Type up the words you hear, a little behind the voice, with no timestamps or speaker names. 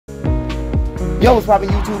Yo, what's poppin'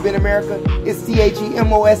 YouTube in America? It's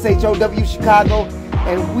THEMOSHOW Chicago,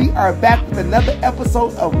 and we are back with another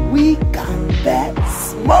episode of We Got That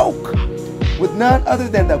Smoke with none other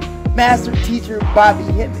than the master teacher, Bobby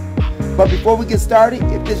Hemmitt. But before we get started,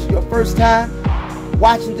 if this is your first time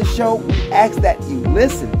watching the show, we ask that you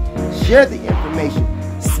listen, share the information,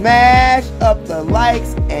 smash up the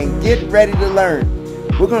likes, and get ready to learn.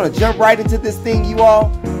 We're going to jump right into this thing, you all.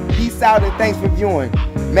 Peace out and thanks for viewing.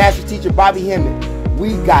 Master teacher Bobby Hemmitt,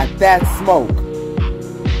 we got that smoke. And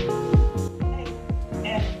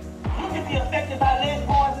you can be affected by lead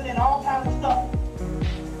poison and all kinds of stuff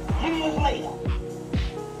years later.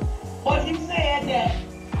 But he said that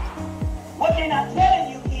what they're not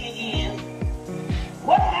telling you here is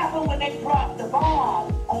what happened when they dropped the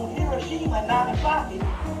bomb on Hiroshima and Nagasaki,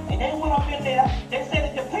 and they went up in there. They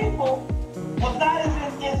said that the people was not as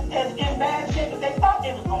in bad shape as they thought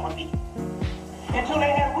they was going to be. Until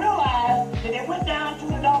they had realized that they went down to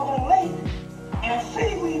the doggone lake and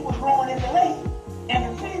seaweed was growing in the lake, and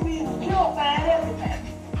the seaweed was purifying everything.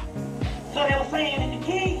 So they were saying that the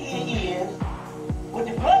key here is, with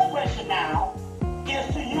the blood pressure now,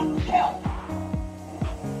 is to use kelp.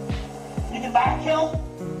 You can buy kelp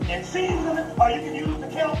and season it, or you can use the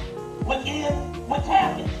kelp with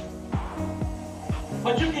tablets.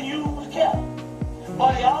 But you can use kelp.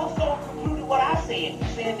 But he also concluded what I said. He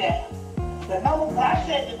said that I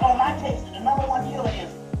said that on my case, the number one killer is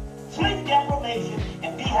sleep deprivation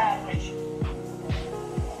and dehydration.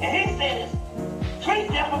 And he said it's sleep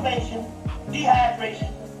deprivation,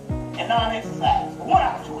 dehydration, and non-exercise. One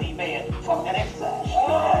out of two ain't bad. Fuck that exercise.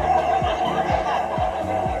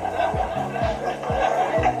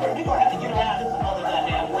 You're gonna have to get around this another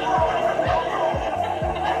goddamn way.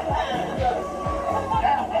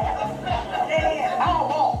 I don't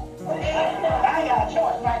walk. I ain't got a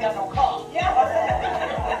choice. I ain't got no car.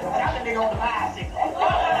 I'm the nigga on the bicycle.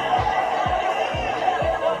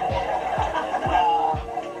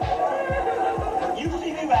 You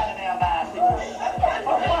see me riding down bicycle.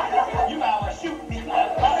 You might want to shoot me. I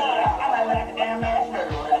might like a damn mass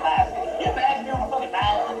murderer on a bicycle. You imagine me on a fucking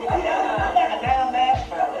bicycle? Like a damn mass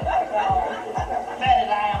murderer. Fat as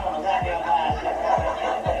I am on a goddamn bicycle.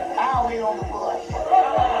 I'll wait on the bus.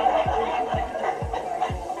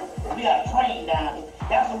 We got a train down here.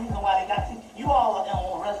 That's the reason why they got you all are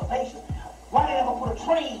on a reservation. Why they ever put a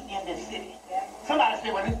train in this city? Somebody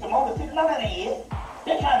said, well, it's the motor city. No, that ain't it.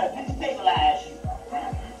 They're trying to destabilize you.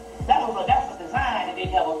 That's a design that they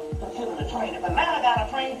never considered a train. If Atlanta got a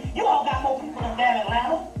train, you all got more people than damn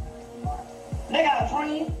Atlanta. They got a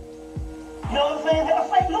train. You know what I'm saying? Hell,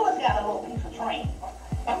 St. Louis got a little piece of train.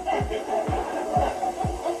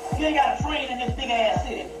 You ain't got a train in this big ass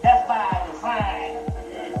city. That's by design.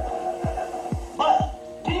 But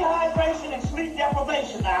dehydration and sleep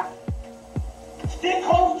deprivation now, stick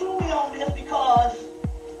close to me on this, because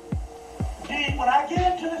when I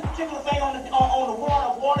get into this particular thing on the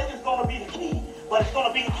water is going to be the key, but it's going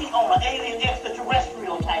to be the key on an alien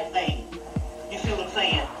extraterrestrial type thing. You see what I'm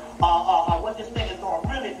saying? What this thing is going to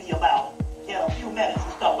really be about in a few minutes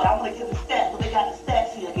and stuff. But I'm going to give the stats, but they got the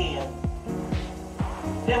stats here again.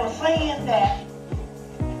 They were saying that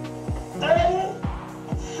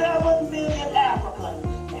 37 million Africans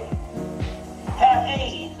have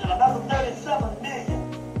AIDS, and another 37 million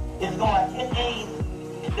is going to get AIDS.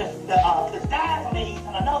 This dies from AIDS,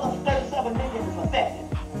 and another 37 million is affected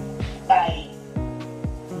by AIDS.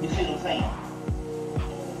 You see what I'm saying?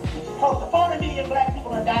 It's close to 40 million black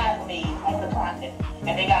people have died from AIDS on the continent,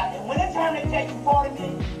 and when it's time they take you 40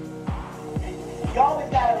 million, you always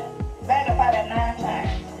got to magnify that 9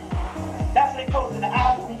 times. That's what they call it in the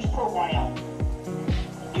outreach program.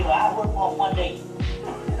 You know, I worked for one day.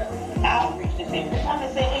 Outreach, they say, every time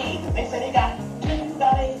they say AIDS, they say they got 10 people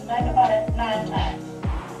got AIDS, magnify that 9 times.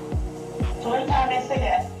 So every time they say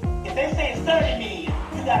that, if they say it's 30 million,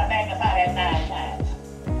 you gotta magnify that 9 times.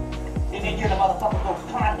 Then they give the motherfuckers those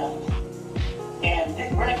condoms. And Dick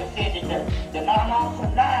Greger said that the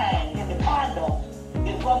non-option 9 in the condoms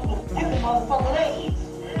is what was giving motherfuckers AIDS.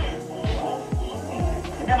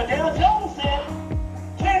 Remember, Dale Jones said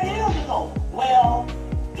 10 years ago, well,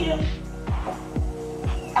 if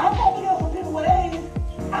I'm going to kill some people with AIDS,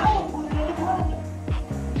 I would put it in the condom.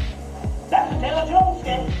 That's what Dale Jones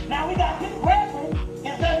said. Now we got Dick Gregory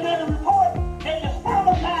instead of the report that the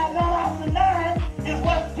spermicide non-option 9 is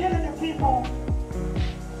what's giving the people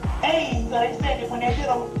AIDS. So they said that when they did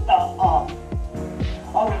a report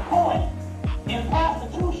in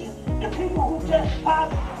prostitution, the people who tested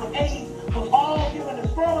positive with AIDS was all given the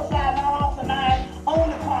spermicide non-option 9 on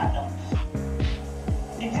the condoms.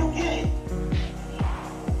 Did you get it?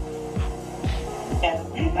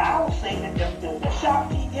 And I would say that the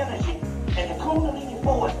Shakti energy and the Kundalini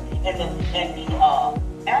force and the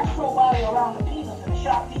astral body around the penis and the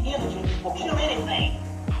Shakti energy will kill anything.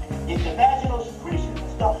 If the vaginal secretions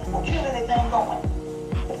and stuff will kill anything going.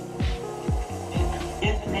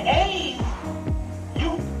 If the AIDS,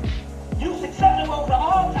 you susceptible to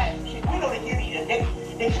all types of shit. We know they give you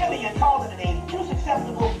they kill you and call it an AIDS. You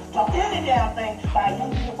susceptible to any damn thing by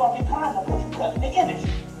using your fucking condom because you're cutting the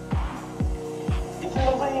energy. You see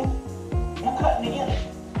what I'm saying? You're cutting the energy.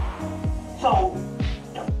 So,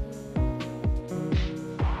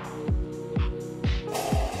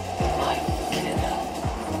 my killer.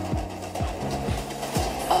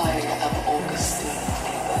 I am Augustine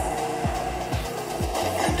Lieber,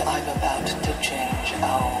 and I'm about to change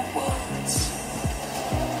our worlds.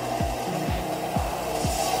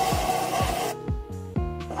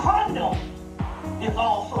 Condom is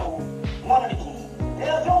also one of the keys.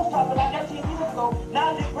 Dale Jones talked about that 10 years ago.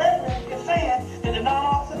 Now this brethren is saying that the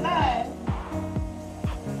non-oxide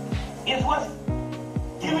is what's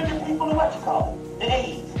giving the people the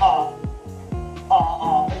AIDS, some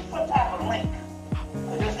type of link.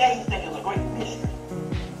 This AIDS thing is a great mystery.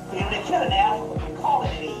 You know, they're killing Africa, they call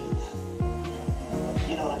it AIDS.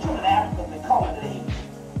 You know, they're killing Africa, they call it AIDS.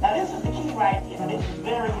 Now this is the key right here, and this is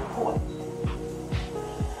very important.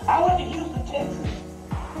 I went to Houston, Texas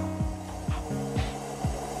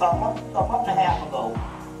a month and a half ago,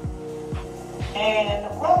 and the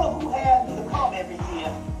brother who has me to come every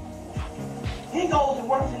year, he goes and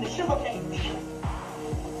works in the sugarcane field.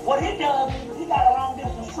 What he does is he got a long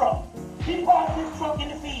distance truck. He parks his truck in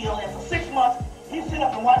the field, and for 6 months he sit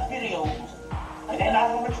up and watch videos. And they're not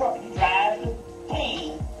on the truck, and he drives the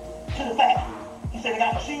cane to the factory. He said they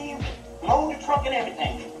got machines, load the truck and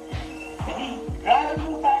everything. And he drives it to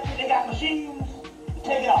the factory, they got machines to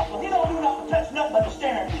take it off. So he don't do nothing, touch nothing but the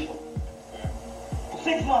steering wheel. For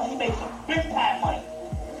 6 months he makes some big time money.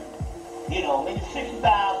 You know, maybe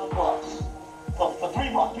 $60,000 for 3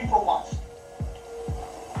 months, 3-4 months.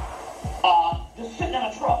 Just sitting in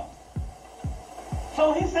a truck.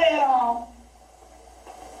 So he said,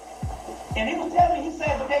 and he was telling me, he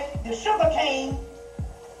said, but the sugar cane,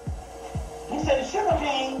 he said, the sugar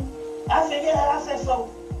cane, I said, yeah, I said, so,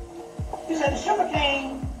 he said, the sugar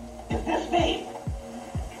cane is this big.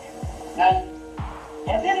 Now,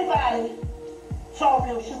 has anybody saw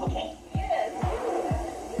real sugar cane? Yes.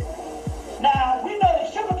 Now, we know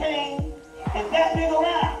that sugar cane is that big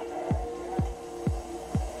around.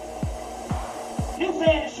 He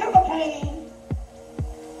said the sugar cane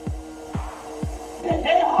that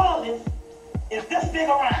they harvest is this big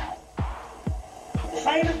around. The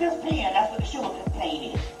same as this pen, that's what the sugar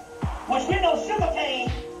cane is. Which we know sugar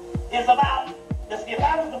cane is about, if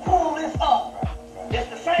I was to pull this up, it's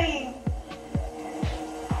the same,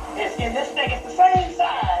 it's in this thing, it's the same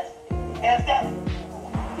size as that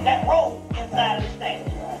rope inside of this thing.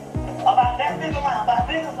 About that big around, about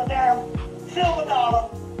big as a damn silver dollar,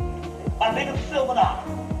 about big as a silver dollar.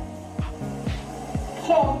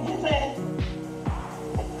 So he said,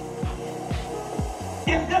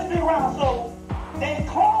 it's this big around, so they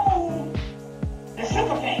clone the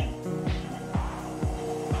sugar cane.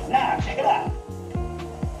 Now, check it out.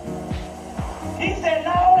 He said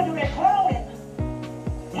not only do they clone it,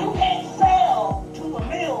 you can't sell to the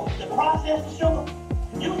mills that process the sugar.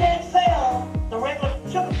 You can't sell the regular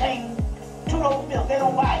sugar cane to those mills. They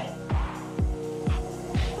don't buy it.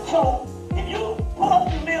 So, if you pull up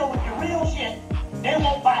to the mill with your real shit, they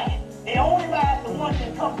won't buy it. They only buy the one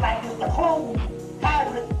that comes like this, the clone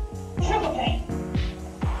hybrid sugar cane.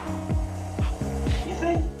 You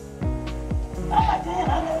see? I'm like, damn,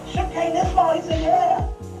 I never sugar cane this small. He said, yeah.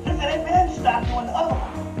 He said, they barely stopped doing the other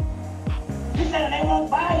one. He said, and they won't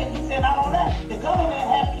buy it. He said, not on that. The government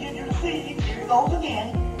has to give you the seed. Here it goes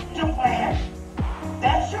again to plant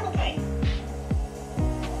that sugar cane.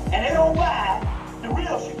 And they don't buy the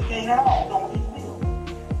real sugar cane at all, don't these mills.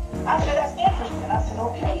 I said, that's interesting. I said,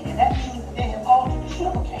 okay. And that means that they have altered the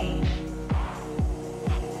sugar cane.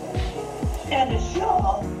 And the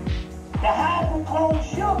sugar, the hybrid clone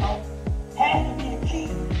sugar, has to be the key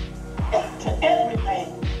to everything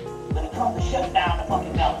when it comes to shut down the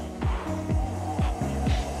fucking melon.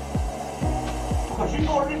 Because you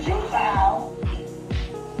go to the juice aisle,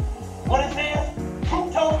 what it says,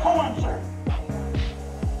 fructose corn syrup.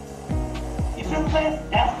 You see what I'm saying?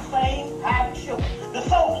 That's the same hybrid sugar. The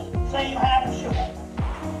soda, same hybrid sugar.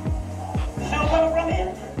 You see what's coming from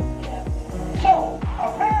here? Yeah. So,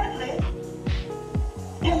 apparently,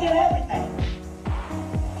 it's in everything.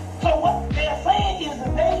 So what they're saying is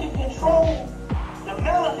that they can control the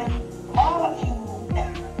melanin molecule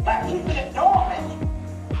by keeping it dormant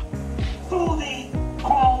through the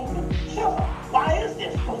cloned sugar. Why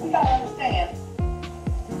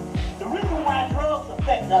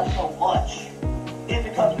affecting us so much is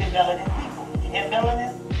because we're melanin people. And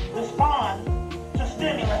melanin responds to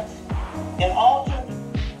stimulants and altered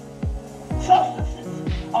substances,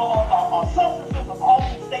 or substances of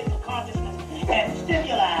altered states of consciousness and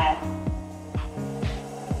stimuli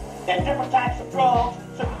and different types of drugs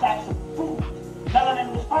and certain types of food.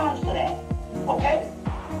 Melanin responds to that. Okay?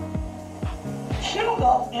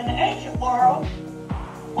 Sugar in the ancient world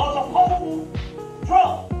was a potent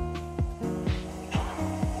drug.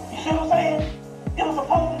 You see what I'm saying? It was a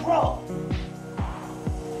potent drug.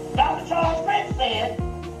 Dr. Charles French said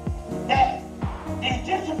that the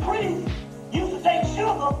Egyptian priests used to take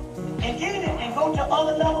sugar and eat it and go to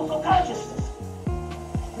other levels of consciousness.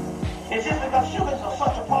 It's just because sugar is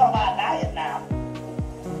such a part of our diet now,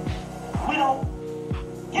 we don't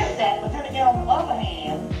get that. But then again, on the other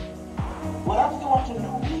hand, with us going to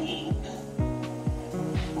new beings,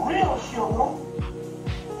 real sugar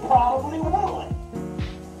probably would.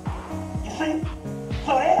 You see?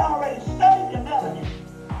 So they already studied the melanin,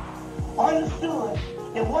 understood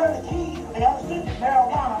that one of the keys, they understood that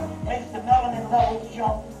marijuana makes the melanin levels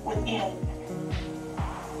jump within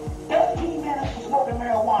 13 minutes of smoking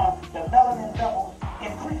marijuana, the melanin levels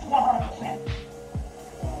increase 100%.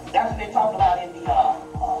 That's what they talk about in the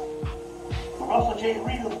Russell J.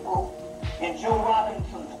 Reed's book and Joe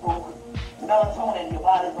Robinson's book, Melatonin, Your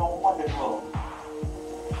Body's Own Wonder Drug.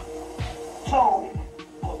 So,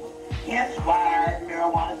 hence why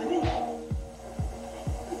marijuana is illegal.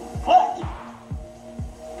 But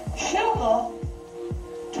sugar,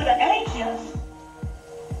 to the ancients,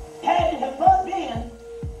 had to have not been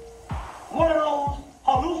one of those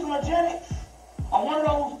hallucinogenics or one of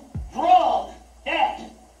those drugs that,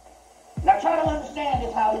 now try to understand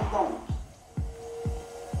this how it goes.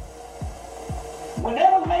 When they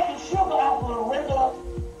were making sugar out of a regular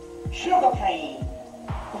sugar cane,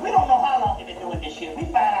 because we don't know how long they've been doing this shit. We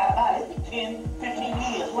find out about it 10, 15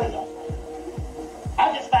 years later.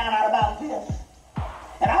 I just found out about this.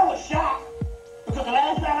 And I was shocked because the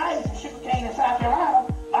last time I ate some sugar cane in South Carolina,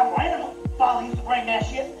 my grandfather used to bring that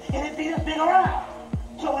shit and it'd be this big around.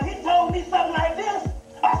 So when he told me something like this,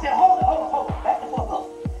 I said, hold on, back the fuck up.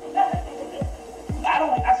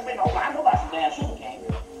 I said, no, I know about some damn sugar cane.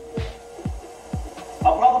 A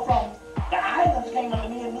brother from the islands came up to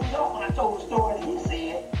me in New York when I told the story and he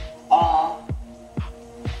said,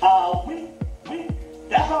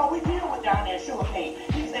 that's all we deal with down there, sugar cane.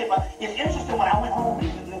 He said, but it's interesting when I went home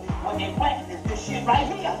recently, when they planted this shit right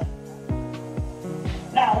here.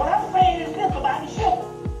 Now, what I'm saying is this about the sugar.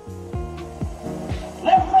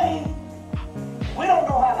 Let's say, we don't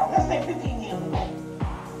know how long, let's say 15 years ago.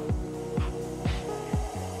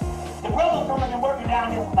 The brother's coming and working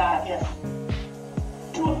down here for about, I guess,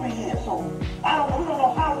 2 or 3 years. So, we don't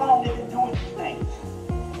know how long they've been doing these things.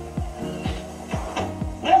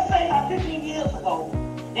 Let's say about 15 years ago,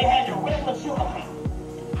 they had the regular sugar cane.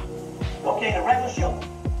 Okay, the regular sugar.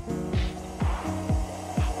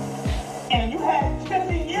 And you had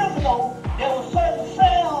 15 years ago, there were certain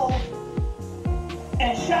cells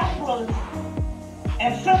and chakras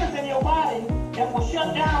and circuits in your body that were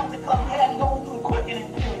shut down because we hadn't gone through the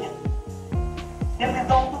quickening period. Then we've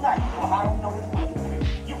gone through that. You know, how do we know this quickening period?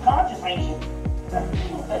 You conscious, ain't you?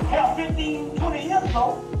 Hell, 15, 20 years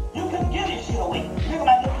ago, you couldn't get this shit away. Nigga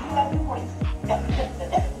might look at you like you crazy.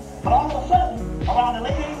 But all of a sudden, around the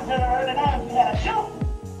late 80s and the early 90s, we had a jump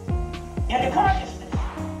in the consciousness.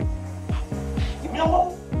 You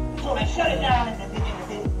remember? So they shut it down in the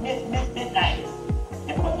mid-90s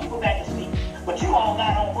and put people back to sleep. But you all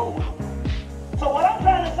got on board. So what I'm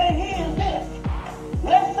trying to say here is this.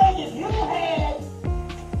 Let's say if you had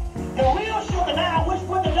the real sugar now, which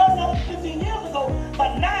would have done that 15 years ago,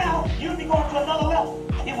 but now you'd be going to another level.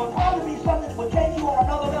 It would probably be something that would take you on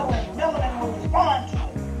another level and melanin would respond to it.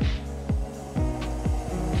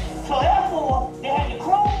 So therefore, they had to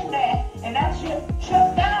clone that, and that shit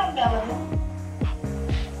shuts down melanin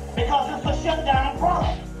because it's a shutdown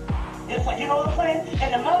product. It's a, you know what I'm saying?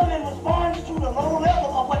 And the melanin responds to the low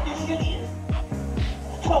level of what this shit is.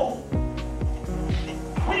 So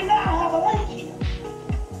we now have a link here.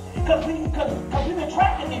 Because we've been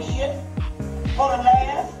tracking this shit for the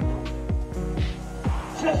last,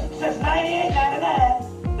 since 98,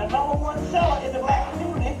 99, the number one seller in the black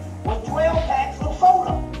community was 12 packs of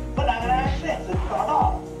soda for 99 cents. It's $1.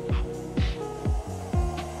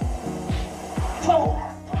 So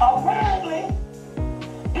apparently,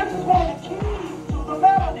 this is one of the keys to the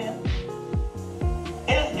melanin.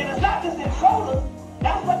 It's not just in sodas.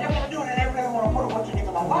 That's what they're going to do, and they really want to put a bunch of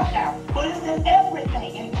niggas on lockdown. But it's in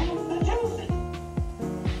everything, including the juices.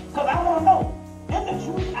 Because I want to know, did the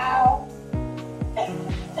juice aisle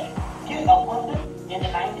get abundant in the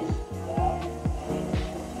 90s?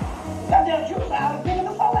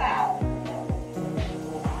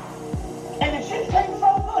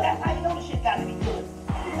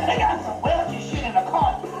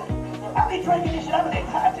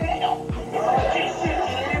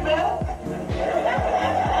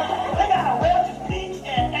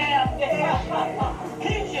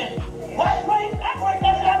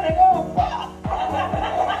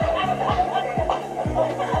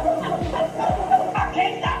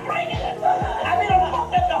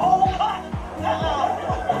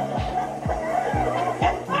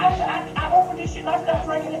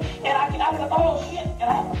 the bottle of shit, and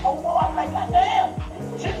I have to pour more. I'm like, God damn,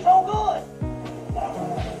 shit's so good.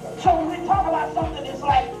 So when we talk about something that's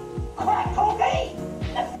like crack cocaine,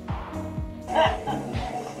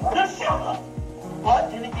 the sugar. But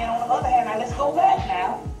then again, on the other hand, now let's go back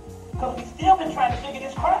now, because we've still been trying to figure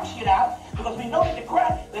this crack shit out, because we know that the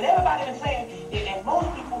crack, that everybody been saying, and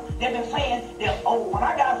most people, they've been saying that, oh, when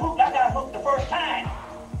I got hooked the first time.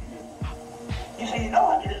 You say, you know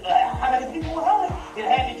what, how many people were on it? It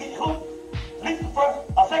had to get hooked at least the first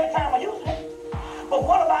or second time I used it. But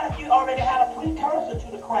what about if you already had a precursor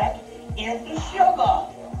to the crack in the sugar?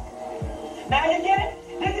 Now you get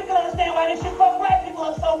it? Then you can understand why this shit fuck black people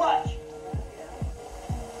up so much.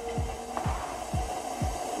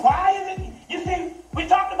 Why is it? You see, we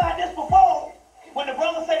talked about this before when the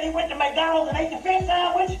brother said he went to McDonald's and ate the fish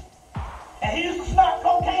sandwich, and he used to snort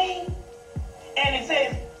cocaine, and he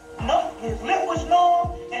says no, his lip was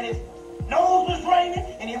numb and his nose was draining,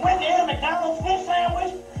 and he went to eat a McDonald's fish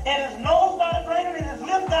sandwich, and his nose started draining, and his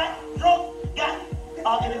lip got drunk,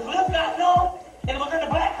 and his lip got numb, and it was in the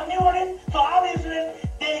black community, so obviously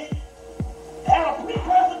they had a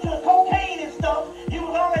precursor to the cocaine and stuff. You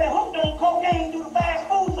was already hooked on cocaine through the fast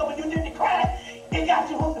food, so when you did the crack, it got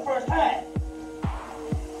you hooked the first time.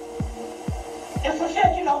 It's some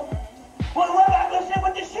shit, you know. What about this shit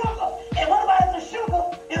with the sugar? And what about if the sugar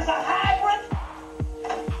is a hybrid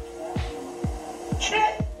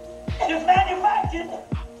shit that's manufactured,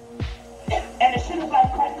 and the shit is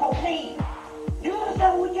like crack cocaine? You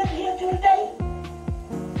understand what we're getting here to today?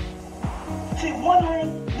 See,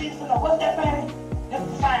 wondering leads to know what's that, man? This is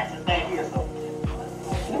the scientist thing here, so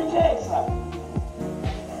let me tell you something.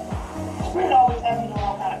 Spirit always has me doing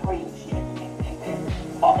all kind of crazy shit.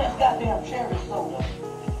 All this goddamn cherry soda.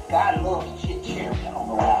 God loves shit cherry. I don't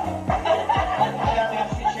know why. Goddamn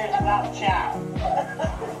shit cherry is not a child.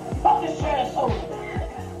 All this cherry soda.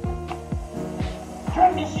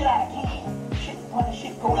 Drink this shit out of can. Shit, when the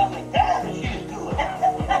shit goes out like that, this shit is good.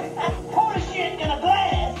 Pour the shit in a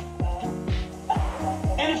glass,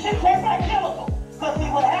 and the shit tastes like chemical. Because see,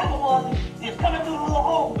 what happened was, it's coming through the little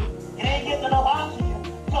hole, it ain't getting enough oxygen,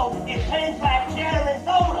 so it tastes like cherry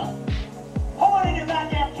soda. Pour it in your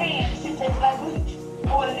goddamn can, the shit tastes like bleach.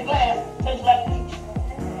 Pour it in the glass, it tastes like bleach.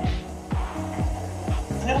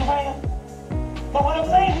 See what I'm saying? But what I'm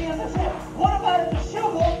saying here is this here. What about if the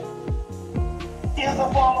sugar is a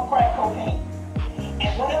form of crack cocaine?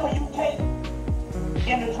 And whatever you take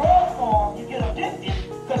in the drug form, you get addicted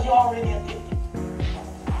because you're already addicted.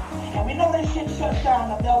 And we know this shit shuts down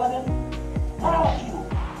the melanin molecule.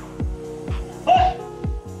 But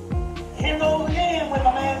here goes again when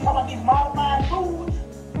my man talking about these modified foods.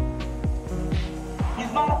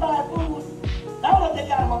 These modified foods. Now look, they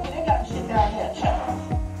got them up here. They got the shit down here. Checkers.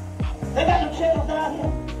 They got them checkers down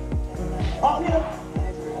here. Up here.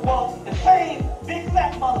 Well, the same big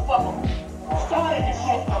fat motherfucker who started this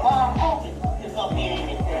shit, Bobby Hemmitt, is up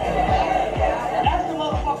here. That's the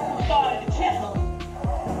motherfucker who started the checkers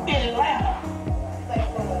in Atlanta.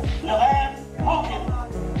 Levan Hawkins.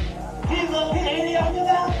 He's up here. Any of you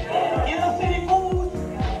guys? Inner City Foods.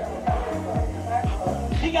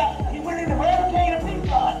 He went in the Hurricane of Pizza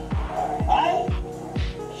Hut. Right?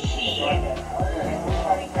 Shit.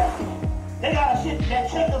 They got a shit that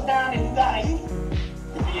checkers down and you gotta eat.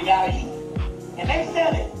 You gotta eat. And they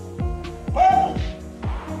sell it. Burgers.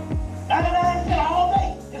 99 cents all day.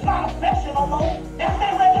 It's not a special no more. That's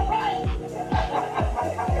their regular price.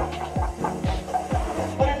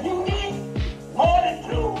 But if you eat more than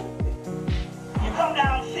 2, you come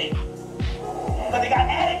down sick. Because they got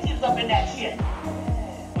additives up in that shit.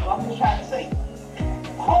 So I'm just trying to say.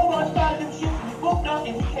 Homeboy started them shit and he booked up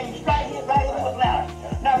and he came straight here, right into Atlanta.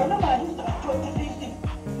 Now remember, he used to D.C.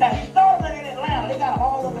 Now he started in Atlanta. They got them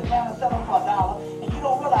all over Atlanta selling for $1. And you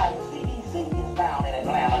don't realize the CDC is down in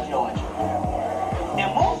Atlanta, Georgia.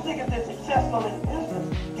 And most niggas that's successful in business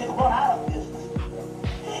get run out of business.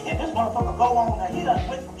 And this motherfucker go on, now he done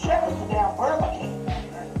went from Checkers to down Burger King.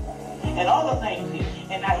 And other things here.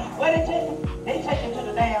 And now where they take him? They take him to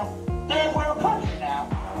the damn third world country now.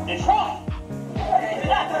 Detroit.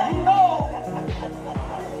 You know,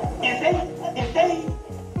 if they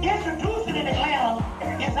introduce it in Atlanta,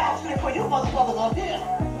 it's actually for you motherfuckers up here.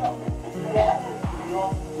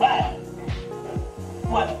 Right.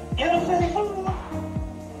 What? Inner City Food?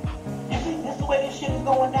 You see, this is the way this shit is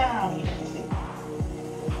going down here, you see.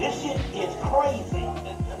 This shit is crazy.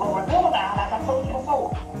 But remember now, like I told you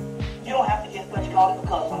before, you don't have to get what you call it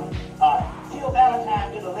because Till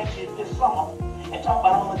Valentine did a lecture this summer and talk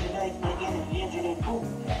about all the genetics and engineered food.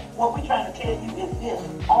 What we're trying to tell you is this.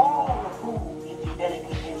 All of the food is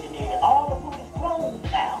genetically engineered. All the food is cloned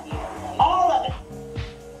now. All of it.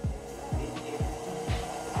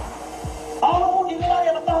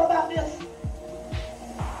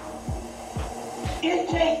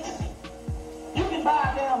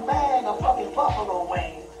 get buffalo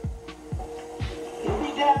wings. It'll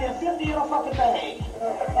be down there 50 in a fucking bag.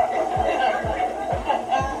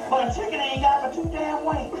 But a chicken ain't got but 2 damn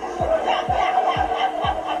wings.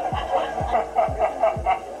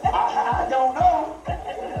 I don't know.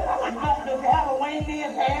 Does it have a wing in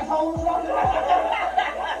his asshole or something?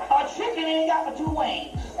 A chicken ain't got but 2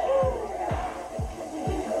 wings.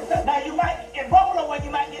 Now you might, in buffalo wing,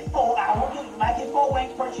 you might get 4. I won't give you, might get 4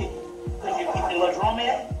 wings per chicken. Because you get the little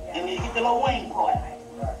drumhead and you get the little wing part.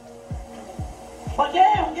 But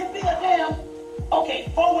damn, it'd be a damn,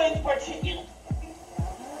 okay, 4 wings per chicken.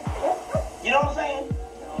 You know what I'm saying?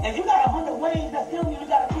 If you got 100 wings, that's telling you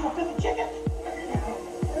got 250 chickens.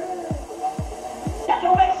 That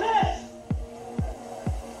don't make sense.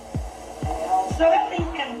 So that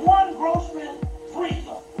means in one grocery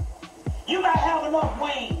freezer, you might have enough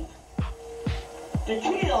wings to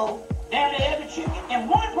kill damn near every chicken in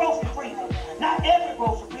one grocery freezer. Not every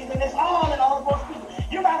grocery freezer, and it's all in all the grocery freezers.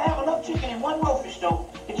 You might have enough chicken in one grocery store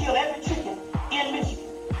to kill every chicken in Michigan.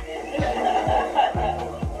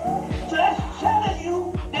 So that's telling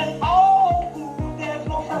you that all food, there's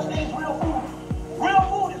no such thing as real food. Real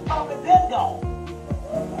food is probably been gone.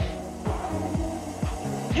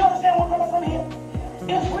 You understand where I'm coming from here?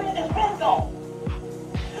 It's been gone.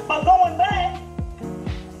 But going back,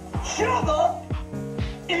 sugar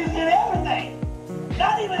is in everything.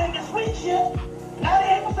 Not even in the sweet shit.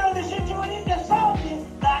 98% of the shit you eat that's salty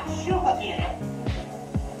got sugar in it.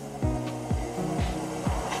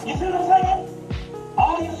 You see what I'm saying?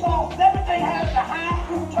 All your sauces, everything has the high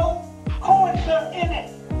fructose corn syrup in it.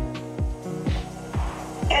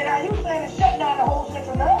 And now you saying it's shutting down the whole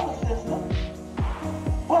central nervous system.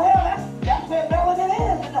 Well, hell, that's where melanin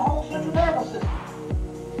is, in the whole central nervous system.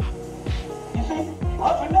 You see?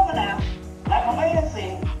 Well, remember now, like my man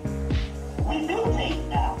said, we mutate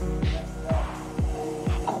now.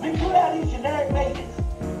 We put out these generic babies.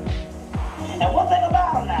 And one thing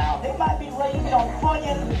about them now, they might be raised on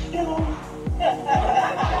Funyuns and Skittles.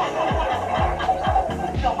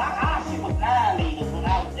 You know, my shit was 9 liters when I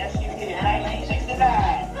was, that shit hit in 1969. I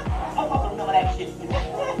fucking remember that shit.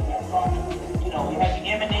 You know, we had the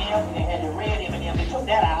M&M's and they had the red M&M. They took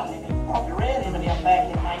that out and they brought the red M&M back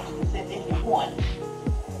in 1961.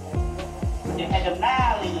 They had the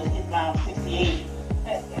 9 liters hit around 68.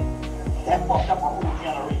 That fucked up a whole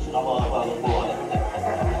generation of other boys.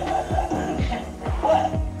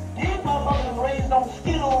 But these motherfuckers were raised on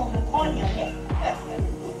Skittles and Funyuns.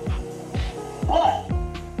 But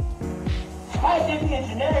despite them being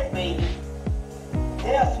generic babies,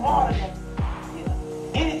 they're smarter than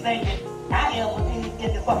anything that I ever did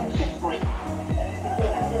in the fucking 6th grade.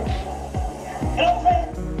 You know what I'm saying?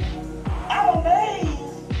 I'm amazed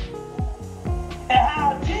at how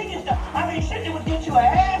genius I mean, shit that would get you an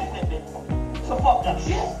ass whipping. Some fucked up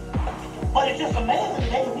shit. But it's just amazing that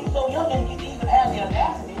they can be so young and can even have the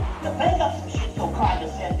audacity to think up some shit so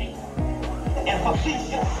condescending and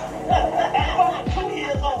facetious. And fucking 2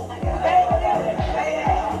 years old. You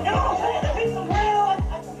know what I'm saying? To be some real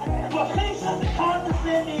facetious and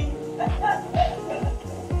condescending.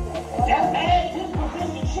 That's bad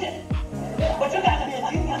disposition shit. But you got to be a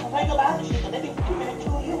genius to think about the shit, because they be giving it to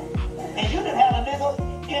you. And you didn't have a nigga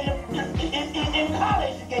in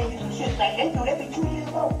college that gave you some shit like they do. They be 2 years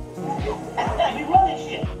old. They be running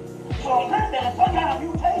shit. So apparently there's some kind of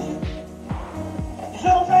mutation. You see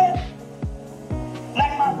what I'm saying?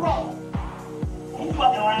 Like my brother. He's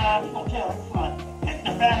fucking around. He's gonna tell his son, pick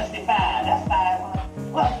the Fantasy 5. That's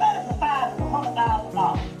 500. Well, Fantasy 5 is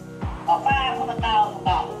 $100,000. Or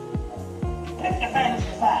 $500,000. Pick the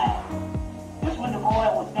Fantasy 5. This when the boy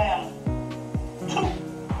was down 2.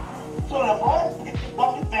 So the boy picked the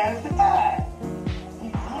fucking Fantasy 5. He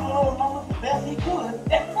drew those numbers the best he could.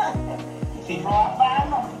 He drew out 5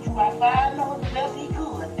 numbers. He drew out 5 numbers the best he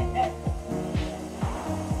could.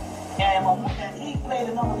 And he played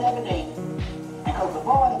the numbers every day. Because the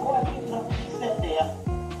boy picked it up and he sat there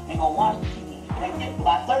and gonna watch the TV. And get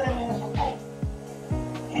about 30 minutes before.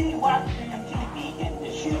 He watched the damn TV and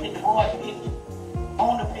the shit that the boy picked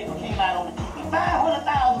on the paper came out on the TV.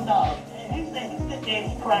 $500,000. He said he sit there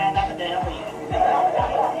and he crying like a damn baby.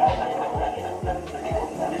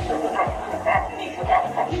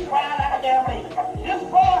 He crying like a damn baby. This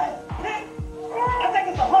boy picked, I think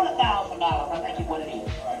it's $100,000, I think is what it is.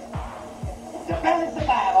 The Fantasy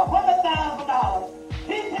 5, $100,000.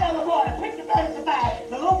 He tell the boy to pick the Fantasy 5.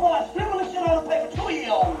 The little boy scribbling shit on the paper,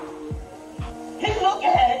 2-year-old. He look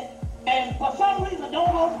at it, and for some reason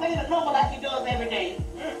don't go play the number like he does every day.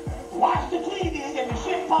 Watch the TV and the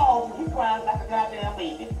shit falls and he cries like a goddamn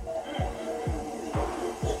baby.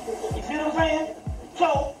 You see what I'm saying?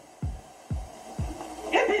 So,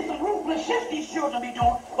 it be some root foolish shit these children be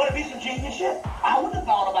doing, but it be some genius shit. I wouldn't have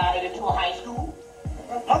thought about it until high school.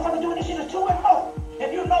 Motherfuckers doing this shit is 2 and 4.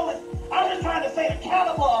 If you know it, I'm just trying to say the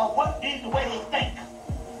caliber of what is the way they think.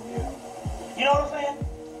 You know what I'm saying?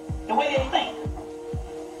 The way they think.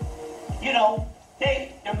 You know, the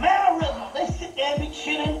mannerisms, they sit there and be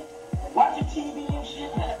chilling, watching TV and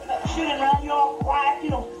shit, shitting around you all quiet, you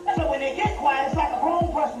know. So when they get quiet, it's like a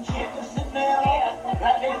grown person shit, just sitting there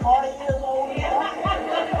like they're 40 years old and stuff.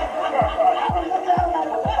 I was looking at them like,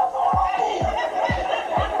 what the fuck going on here?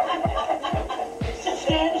 It's just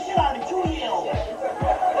scaring the shit out of me, 2-year-old.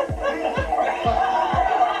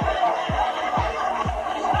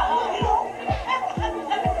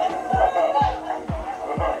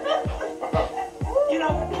 You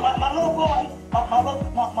know, my little boy,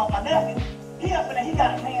 my nephew, he up in there, he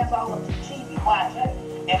got his hands all up to TV watching,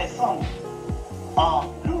 and it's some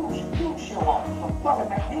news show on, some fucking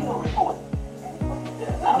McNeil report.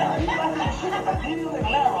 I mean, he's watching this shit at McNeil and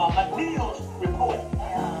Lara, McNeil's report.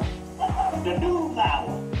 The news hour.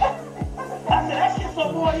 I said, that shit's so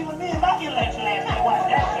bored even me and my intellectual ass can't watch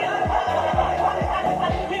that shit.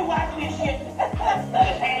 We watching this shit, and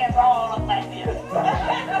his hands all up like this.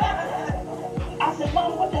 I said,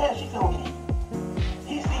 Mama, what the hell? She said, okay.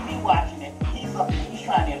 He see me watching it. He's up here. He's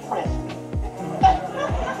trying to impress me.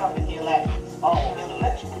 He's up in here like, oh,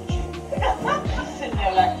 intellectual shit. She's sitting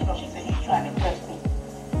there like, you know, she said, he's trying to impress me.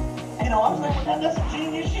 You know, I'm saying, well, that's some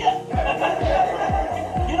genius shit.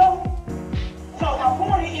 You know? So my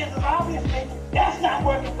point is obviously, that's not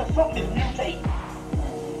working because something is mutating.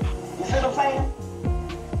 You see what I'm saying?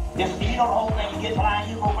 You know the whole thing, you get blind,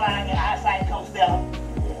 you go blind, your eyesight comes stellar.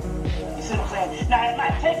 You see what I'm saying? Now, it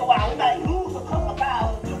might take a while. We might lose a couple of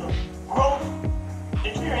thousand to the growth,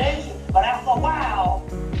 deterioration. But after a while,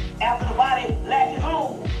 after the body latches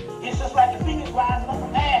on, it's just like the phoenix rising up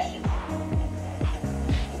from ashes.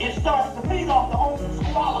 It starts to feed off the own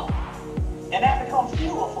squalor. And that becomes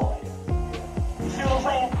fuel for it. You see what I'm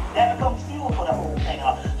saying? That becomes fuel for the whole thing.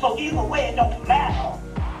 So either way, it don't matter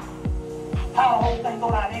how the whole thing go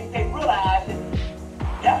down. They realize that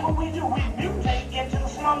that's what we do. We mutate into the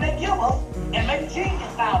slum they give us and make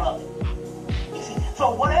genius out of it. You see?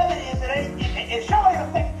 So whatever it is, it surely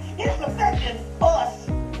it's affecting us.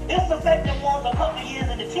 It's affecting ones a couple of years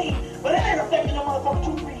in the teen, but it ain't affecting them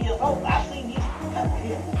motherfuckers 2-3 years old. I've seen these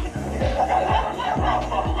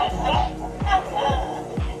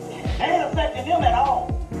It ain't affecting them at all.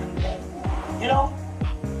 You know?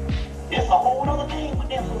 It's a whole other thing with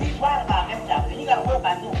them, so he's right about them chapters. You gotta worry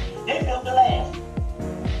about them. They built the last.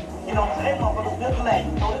 You know what I'm saying? They motherfuckers built the last.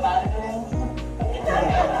 You told them about it. They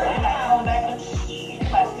might come back and shit. You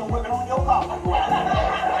might still working on your car. Stuff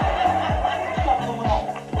going on.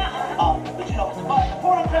 But you know, the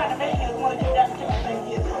point I'm trying to make is one of the that particular thing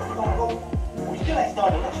is we're gonna go. We still ain't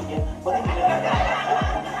started the lecture yet, but we're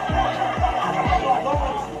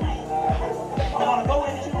gonna go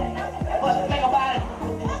into. But the thing about it,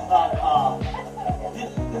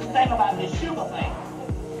 this thing about this sugar thing,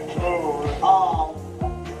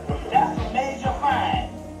 that's a major find,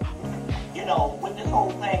 you know, with this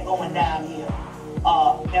whole thing going down here.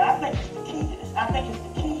 And I think it's the key to this. I think it's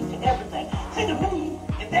the key to everything. See, to me,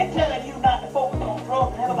 if they telling you not to focus on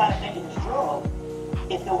drugs and everybody thinking it's drugs,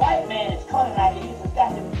 if the white man is cunning like it is, it's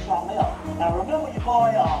got to be something else. Now remember your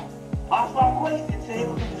boy, Oscar Quaid said he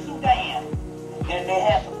was in the Sudan, and they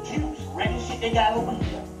had some juice, regular shit they got over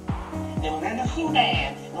here. They was in the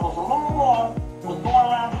Sudan, and there was a little boy was going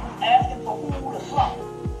around, he was asking for food or something.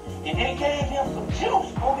 And they gave him some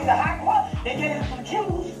juice, over the high quality, they gave him some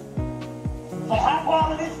juice, some high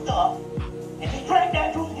quality stuff, and he drank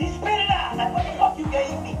that juice and he spit it out. Like, what the fuck you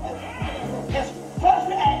gave me? His first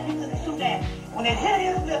reaction to the Sudan, when it hit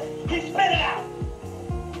his lip, he spit it out.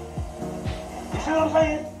 You see what I'm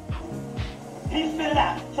saying? He spit it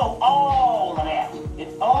out. So all of that,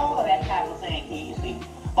 it's all of that type of thing here, you see.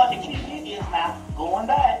 But the key here is now, going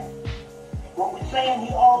back, what we're saying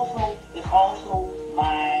here also is also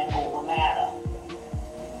mind over matter.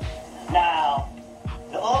 Now,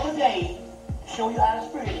 the other day, show you how the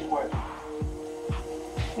spirit is working.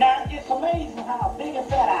 Now, it's amazing how big and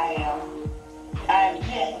fat I am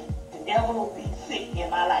yet to ever be sick in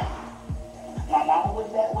my life. My mama was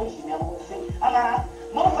that way, she never was sick.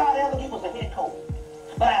 Most of our elderly was a head cold,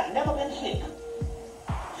 but I've never been sick.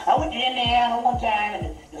 I went to Indiana one time,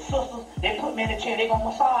 and the sisters, they put me in a chair, they gonna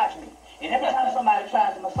massage me. And every time somebody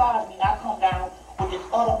tries to massage me, I come down with this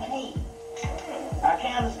utter pain. I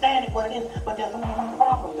can't understand it, what it is, but there's only one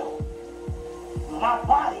problem though. My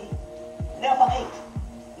body never ate.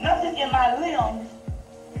 Nothing in my limbs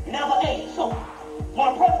never ate. So when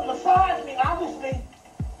a person massages me, obviously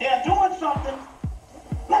they're doing something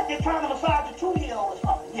like they're trying to massage a 2-year-old or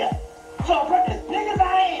something. Yeah. So as big as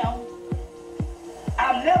I am,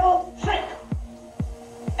 I'm never sick.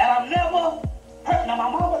 And I'm never hurt. Now, my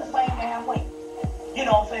mom was the same damn way. You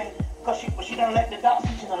know what I'm saying? Because she done let the doctor,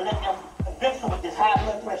 she done let them convince her with this high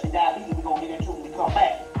blood pressure, diabetes we're going to get into when we come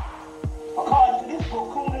back. According to this book,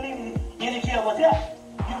 Kundalini, Energy of a Death,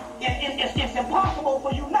 it's impossible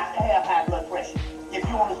for you not to have high blood pressure if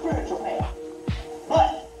you're on the spiritual path.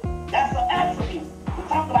 But that's an attribute. We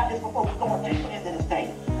talked about this before we going deeper into this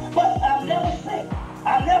thing. But I'm never sick.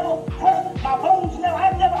 I never hurt. My bones never, I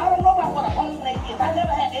don't know about what a bone ache is. I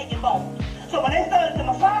never had aching bones. So when they started to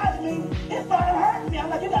massage me, it started hurting me. I'm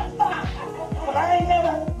like, you got to stop. But I ain't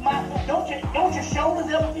never, don't your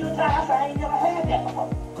shoulders ever feel tight? I said, I ain't never had that before.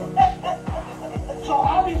 So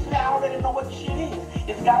obviously I already know what the shit is.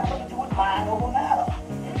 It's got something to do with mind over matter.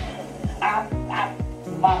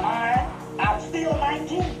 My mind, I'm still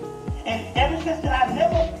 19. And ever since then, I've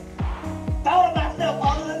never thought of myself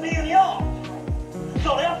other than being young.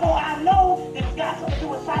 So therefore, I know that it's got something to do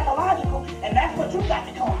with psychological, and that's what you got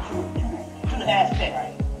to come to the aspect.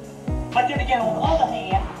 Right? But then again, on the other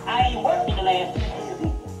hand, I ain't worked in the last 2 years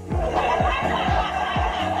either.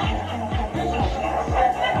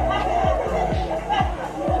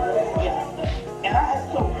 And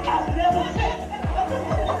I've never said,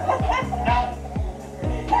 now,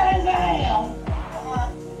 as I am,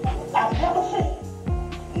 I've never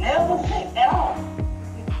sick at all.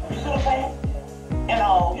 You see what I'm saying? And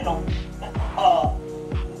you know,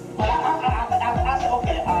 but I said,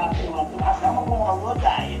 okay, I'll tell you what I'm doing. I said, I'm gonna go on a little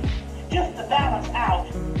diet just to balance out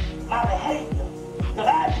my behavior. Because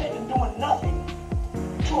I've taken doing nothing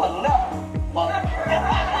to a level.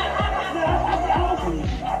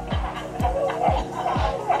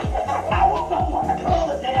 I woke up the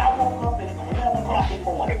other day, I woke up at 11 o'clock in the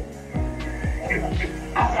morning.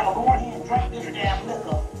 I said, I'm going here and drink this damn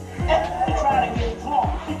liquor and try to get drunk,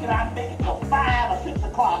 thinking I'd make it till 5 or 6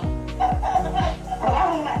 o'clock. Because I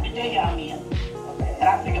don't like the day I'm in. And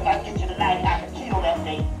I figure if I get you tonight, I can kill that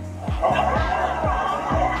day.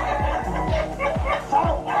 So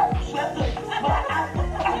I slept up. But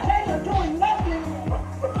I tell you, doing nothing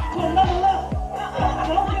to another level. I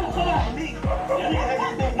don't give a shit out of me. You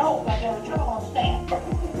niggas big nose out there, but you don't understand.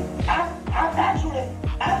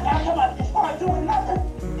 I'm talking about as far as doing nothing.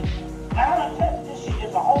 Now, I'm telling you, this shit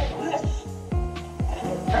is a whole list of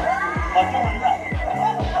doing nothing.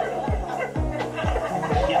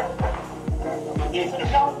 Yeah. Is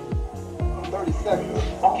it on? 30 seconds.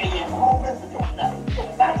 Okay, yeah, it's a whole list of doing nothing.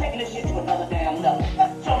 I'm taking this shit to another damn level.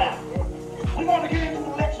 So now, we're going to get into the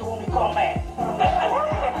lecture when we come back.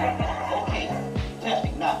 Okay,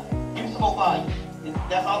 testing now. Give me some more volume.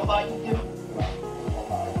 That's all the volume you give me?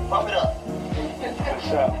 Pump it up.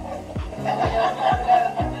 What's up?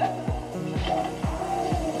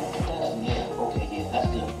 That's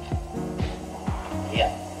good.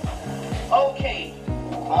 Yeah. Okay.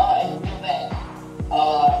 Alright, we're back.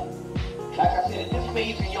 Like I said, at this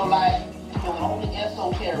phase in your life, you're only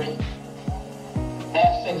esoteric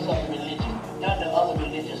aspects of religion. You've done the other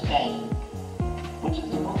religious thing, which is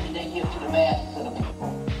the book that they give to the masses of the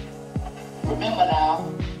people. Remember now,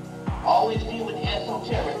 always deal with the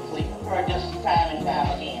esoteric. So you've heard this time and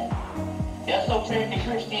time again. Esoteric in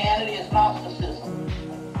Christianity is Gnosticism.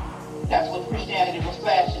 That's what Christianity was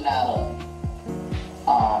fashioned out of.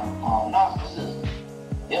 Gnosticism.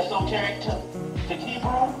 Esoteric to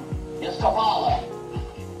Hebrew is Kabbalah.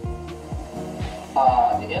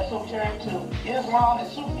 The esoteric to Islam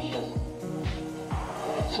is Sufism.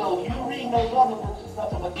 So you read those other books is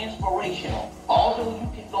nothing but inspirational. Although you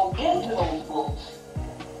can go into those books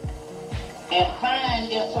and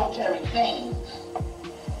find esoteric things,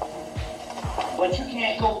 but you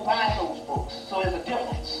can't go buy those books. So there's a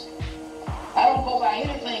difference. I don't go by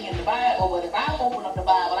anything in the Bible, but if I open up the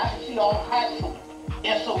Bible, I can see all types of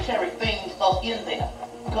esoteric things up in there.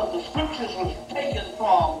 Because the scriptures were taken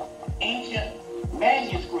from ancient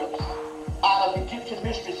manuscripts out of the Egyptian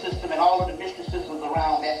mystery system and all of the mystery systems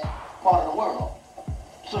around that part of the world.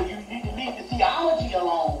 So you need to leave the theology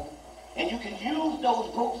alone, and you can use those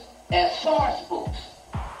books as source books.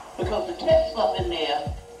 Because the texts up in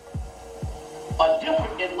there are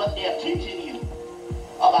different than what they're teaching you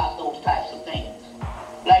about those types of things.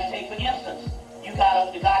 Like, take for instance, you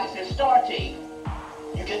got the goddess Astarte,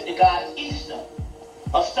 you get the goddess Easter.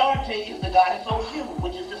 Astarte is the goddess Oshun,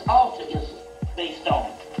 which is this altar is based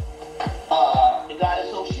on. The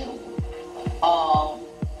goddess Oshun.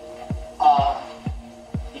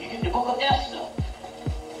 You get the book of Esther.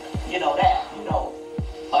 You know that, you know.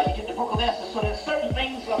 You get the book of Esther. So there's certain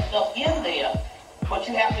things of stuff in there, but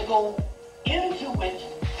you have to go into it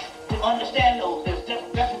to understand those. There's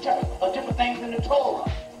different things in the Torah.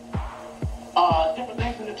 Different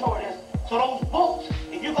things in the Torah. So those books,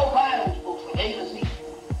 if you go buy those books from A to Z,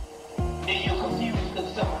 then you're confused because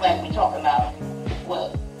the simple fact we're talking about, well,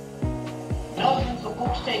 dozens of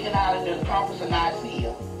books taken out of the Conference of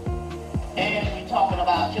Nicaea. And we're talking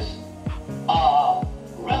about just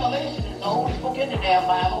Revelation is the oldest book in the damn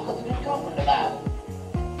Bible because it didn't come from the Bible.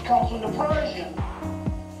 It comes from the Persian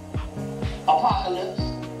Apocalypse,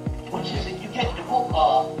 which is, if you get the book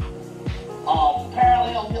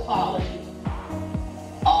Parallel Mythology.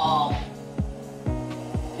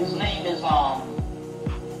 His name is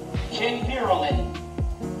J. Virulent,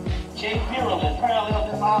 Parallel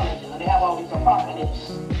Mythology, and they have all these apocalypse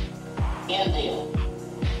in there.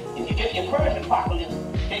 If you get your Persian apocalypse,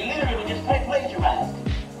 they literally just plagiarized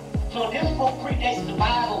it. So this book predates the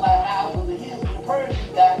Bible by thousands of years, and the Persians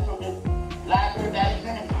got it from the Library of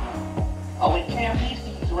Alexandria. When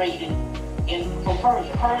Cambyses raided from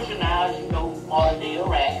Persia. Persia now, as you know, modern day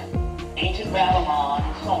Iraq, ancient Babylon,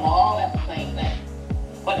 and so on, all that's the same thing.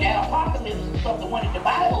 But that apocalypse and stuff, the one that the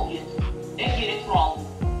Bible gets, they get it from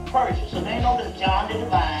Persia. So they know that John the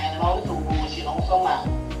Divine and all this old bullshit on some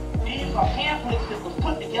mountain. These are pamphlets that was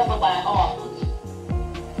put together by authors.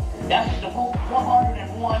 That's the book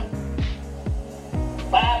 101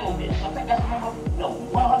 Bible myths. I think that's the number, no,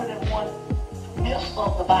 101 myths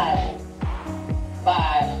of the Bible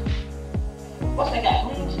by, what's that guy,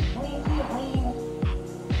 Green?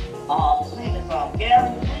 His name is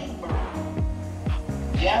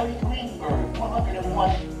Gary Greenberg, 101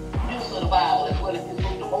 myths of the Bible, as well as his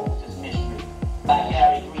book, The Moses Mystery, by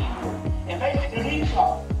Gary Greenberg. And basically, these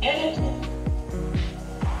are edited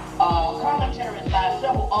commentaries by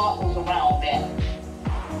several authors around that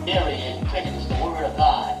area, and prejudice the Word of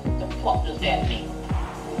God. What the fuck does that mean?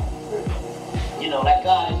 You know, that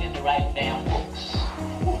God is in the right damn books.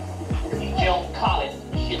 He don't call it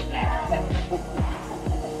shit now.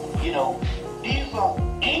 You know, these are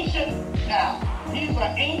ancient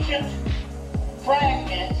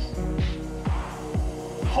fragments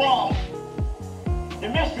from the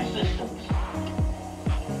mystery systems,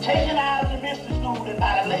 taken out of the mystery school and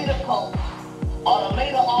by the later cults or the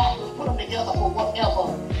later authors put them together for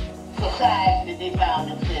whatever society that they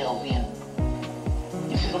found themselves in.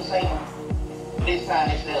 You see what I'm saying? They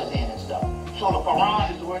find themselves in and stuff. So the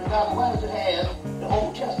Quran is the Word of God, but why does it have the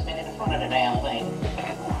Old Testament in the front of the damn thing?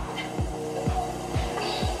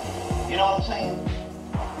 You know what I'm saying?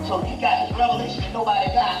 So you got this revelation that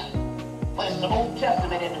nobody got, but it's the Old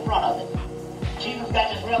Testament in the front of it. Jesus got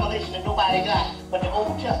this revelation that nobody got, but the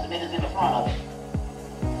Old Testament is in the front of it.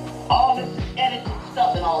 All this is edited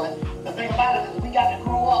stuff and all that. The thing about it is we got to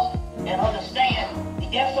grow up and understand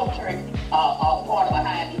the esoteric part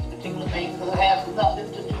behind these particular things, because it has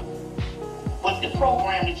nothing to do with the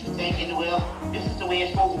program that you think, and well, this is the way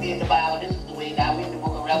it's supposed to be in the Bible, this is the way now we're in the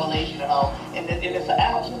book of Revelation and all. And it's an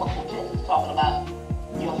alchemical text. It's talking about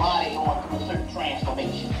your body going through a certain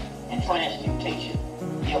transformation and transmutation.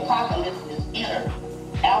 The apocalypse is inner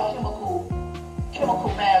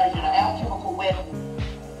chemical marriage and an alchemical wedding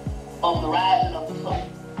of the rising of the soul.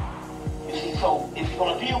 You see, so if you're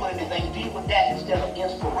going to deal with anything, deal with that instead of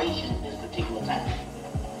inspiration at this particular time.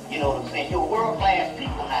 You know what I'm saying? You're world-class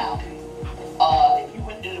people now. If you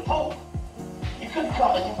went to the Pope, you couldn't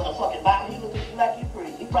come at him for the fucking Bible. He looked at you like you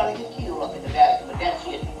crazy. He'd probably get killed up in the Vatican with that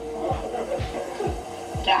shit.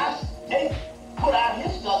 Now, they put out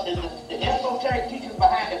his stuff, the esoteric teachings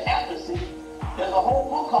behind the papacy. There's a whole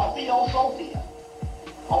book called Theosophia,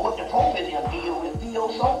 on what the Pope is going to deal with,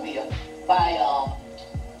 Theosophia, by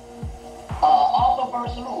Arthur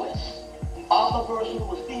Verse Lewis. Arthur Verse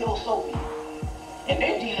Lewis, Theosophia. And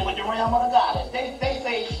they're dealing with the realm of the goddess. They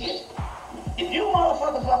say shit. If you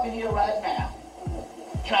motherfuckers up in here right now,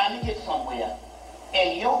 trying to get somewhere,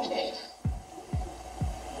 and your text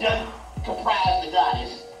doesn't comprise the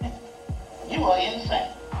goddess, you are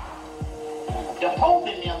insane. The Pope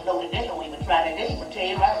and them know that they don't even try that. They even tell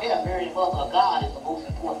you right there, marrying mother of God is the most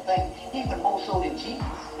important thing, even more so than Jesus.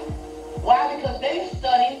 Why? Because they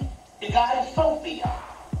study the goddess Sophia,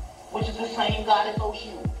 which is the same goddess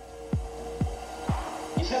Oshun.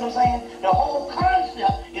 You see what I'm saying? The whole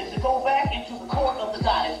concept is to go back into the court of the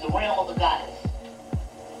goddess, the realm of the goddess.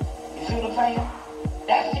 You see what I'm saying?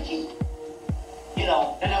 That's the key. You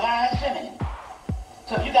know, the divine feminine.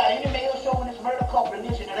 So if you got any male showing this murder cult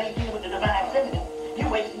religion that ain't dealing with the divine feminine, you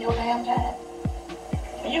wasting your damn time.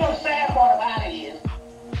 And you know the sad part about it is,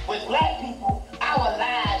 with black people, our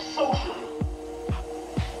lives socially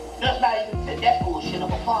does not even fit that bullshit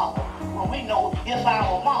of a father. When we know it's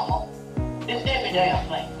our mama, it's every damn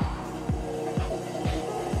thing.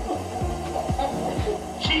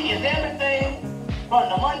 She is everything from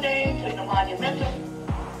the mundane to the monumental,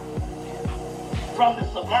 from the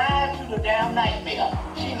sublime to the damn nightmare.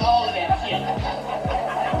 She's all of that shit.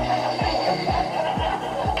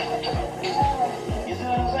 You see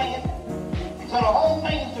what I'm saying? So the whole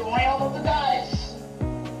thing is the realm of the goddess.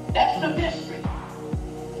 That's the mystery.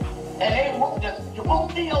 And they wrote the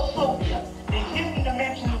book Theosophia, the hidden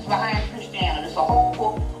dimensions behind Christianity. It's a whole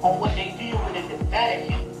book on what they deal with in the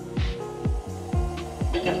Vatican.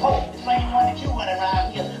 With the Pope, the same one that you went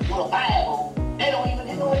around here with a Bible. They don't even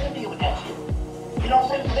deal with that shit. You know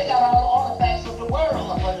what I'm saying? So they got all the artifacts of the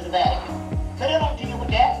world up under the Vatican. So they don't deal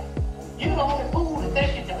with that. You the only fool that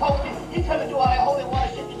think that the Pope, he come and do all that holy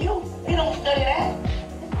water shit to you. He don't study that.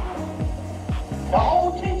 The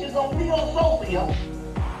whole teachers on Theosophia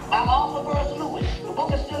by Arthur Verse Lewis. The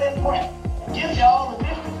book is still in print. Gives you all the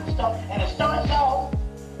mysteries and stuff. And it starts off,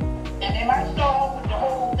 and they might start off with the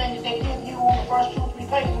whole thing that they give you on the first 2 or 3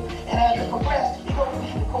 pages. And as it progresses, you go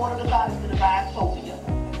to the court of the goddess, the divine Sophia.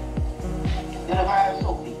 The divine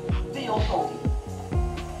Sophia. Theosophia.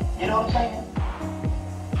 You know what I'm saying?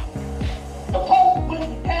 The Pope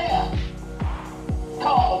wouldn't dare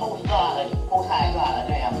call the most high God a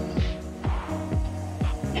damn.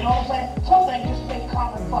 You know what I'm saying? Something just make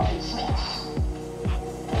common fucking sense.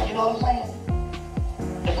 You know what I'm saying?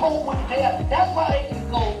 The Pope wouldn't dare. That's why they can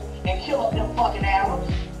go and kill up them fucking Arabs.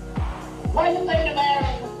 Why you think them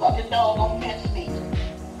Arabs is fucking doggone mincemeat?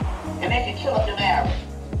 And they can kill up them Arabs.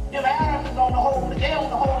 Them Arabs is on the whole, they on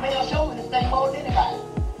the whole male show with this thing more than anybody.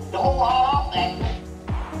 The whole all-off factor.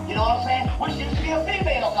 You know what I'm saying? Which used to be a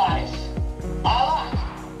female goddess. Allah.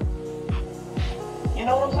 You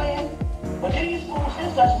know what I'm saying? But these fools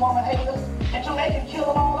is such woman haters until they can kill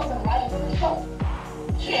them all up and write it in the show.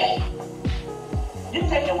 Shit. You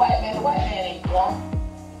take the white man ain't one.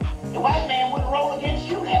 The white man wouldn't roll against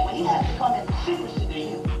you that way. He has to come in secrecy to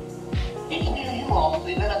you. And kill you all,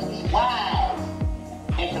 they let us be wise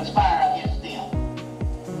and conspire against them.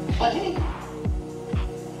 But he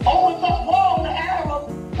opens up war on the Arab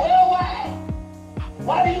worldwide.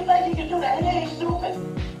 Why do you think he can do that? He ain't stupid.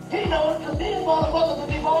 He knows because these motherfuckers are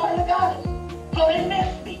devoid of the goddess. So they miss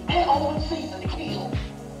me. They own season to kill.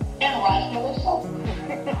 And rightfully so.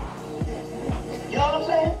 You know what I'm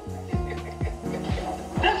saying?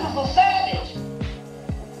 This is a savage.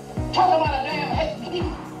 Talking about a damn hate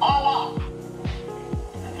Allah.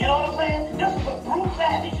 You know what I'm saying? This is a brute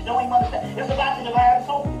savage. You don't even understand. It's about the divine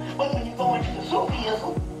soul. But when you go into the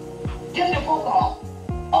Sufism, get your book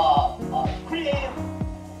on creative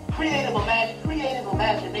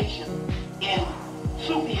imagination in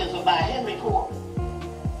Sufism by Henry Corbin,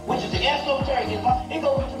 which is the esoteric. It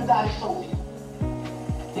goes into the goddess Sophia.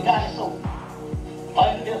 The goddess Sophia.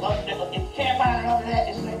 If you can't find it under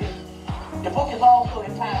that, the book is also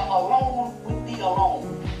entitled Alone with Thee Alone.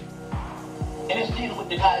 And it's dealing with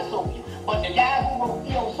the goddess Sophia. But the guy who wrote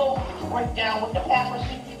Theosophia to break down with the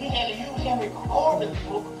papacy, he had to use Henry Corbin's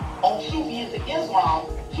book on Sufism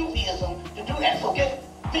to do that. So get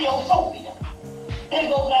Theosophia. Then it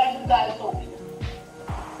goes right into the goddess Sophia.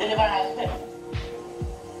 The divine feminine.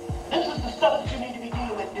 This is the stuff that you need to be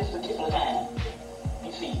dealing with this particular time.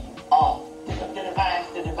 You see,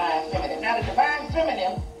 the divine feminine. Now the divine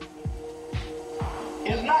feminine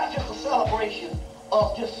is not just a celebration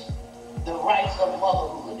of just the rights of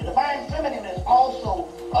motherhood. The divine feminine is also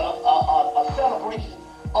a celebration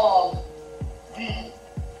of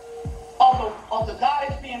the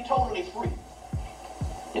goddess being totally free.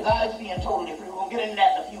 The goddess being totally free. We'll get into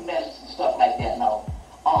that in a few minutes and stuff like that now.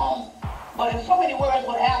 But in so many words,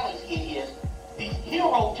 what happens here is the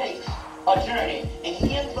hero takes a journey and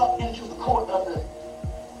he ends up into the court of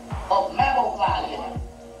Maboglagan,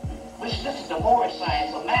 which this is the Moorish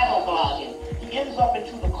science of Maboglagan. He ends up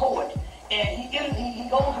into the court and he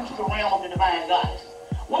goes into the realm of the divine goddess.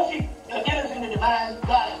 Once he enters in the divine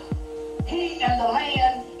goddess, he and the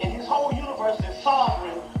land and his whole universe is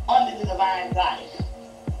sovereign under the divine goddess.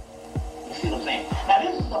 You see what I'm saying? Now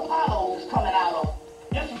this is Apollo that's coming out of,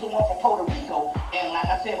 this is the one from Puerto Rico, and like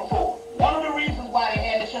I said before, one of the reasons why they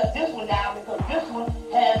had to shut this one down because this one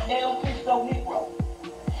has El Cristo Negro.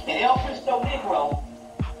 And El Cristo Negro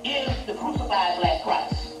is the crucified Black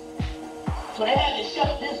Christ. So they had to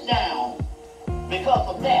shut this down because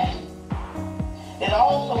of that. And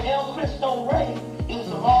also El Cristo Rey is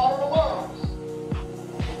the Lord of the worlds.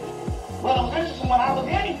 Well, it was interesting when I was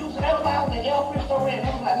introducing everybody with the El Cristo Rey, and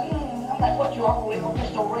they was like, I'm like, what you are with El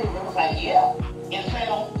Cristo Rey? They was like, yeah. In San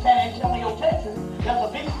Antonio, Texas, there's a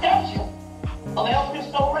big statue of El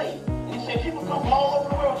Cristo Rey. And he said people come from all over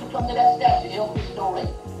the world to come to that statue, El Cristo Rey,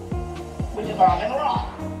 which is arm and rock,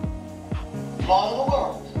 Lord of the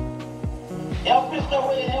world. El Cristo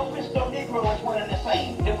Red and El Cristo Negro is one and the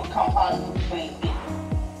same. Different compounds of the same thing.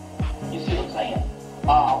 You see what I'm saying?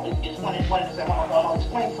 It's one and the same. I'll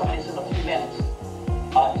explain some of this in a few minutes.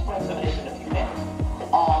 If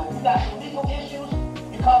you got some legal issues,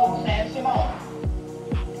 you call them San Simone.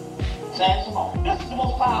 San Simone. This is the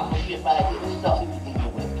most powerful shit right here. This stuff you can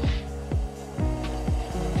deal with.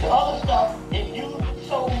 The other stuff, if you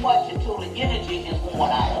so much until the energy is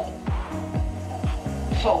worn out of it.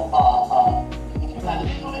 So, if you got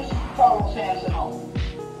legal issues, you call them San Simone.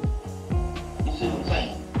 You see what I'm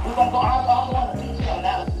saying? We're going to go also on a detailed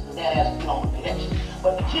analysis of that as we on the connection.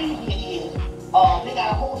 But the key here is, they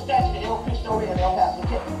got a whole statue of El Cristo Rey in El Paso,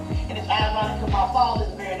 Texas. And it's ironic because my father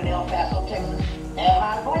is buried in El Paso, Texas, and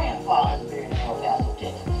my grandfather is buried in El Paso,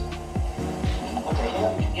 Texas. What the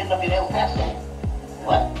hell? You end up in El Paso?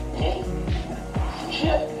 What? Hey? Some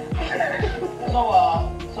shit.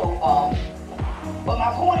 But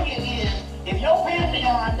my point here is, if your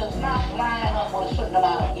pantheon does not line up with a certain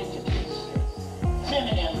amount of entities,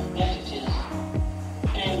 feminine entities,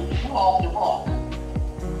 then you off the mark.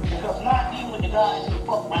 Because not dealing with the guys who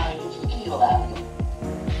fuck around and get you killed out of them.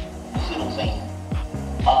 You see what I'm saying?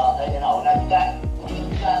 Now you got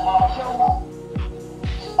Shola,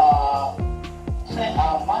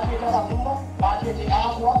 Madre de la Luna, Madre de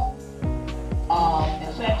Agua,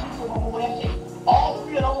 and Santísima Muerte. All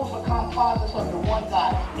three of those are composites of the one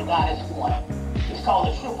goddess, the goddess one. It's called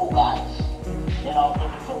the triple goddess. The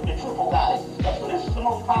triple goddess. So this is the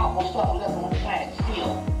most powerful stuff left on the planet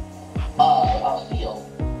still.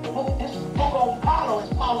 This book on Palo is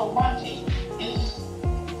Palo Monte.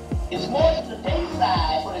 It's more to the day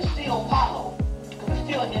side, but it's still Palo. Because it's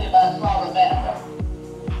still headed by Saramanda.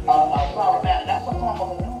 That's a form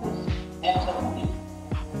of Anubis and Tahuti.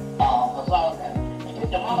 Saramanda. And get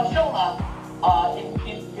the Mama Shola,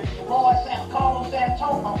 if the Lord Carlos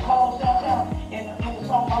Santana in the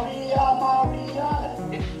song Maria.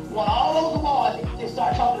 When all those boys, they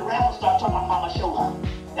start talking, the rappers start talking about Mama Shola.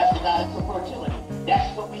 That's the goddess of fertility.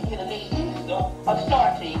 That's what we hear today. Easter,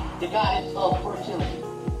 Astarte, the goddess of fertility.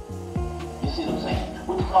 You see what I'm saying?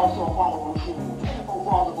 Which is also a form of Bushu, 24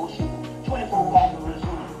 forms of Bushu, 24 forms of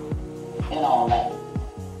Rizuni, and all that.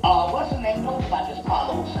 What's the name knows about this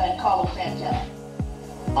Carlos Santana?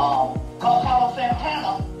 Carlos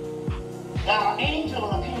Santana got an angel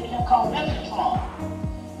that appeared to him called Metatron.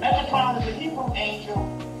 Metatron is a Hebrew angel.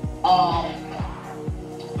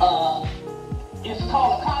 It's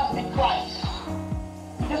called a cosmic Christ.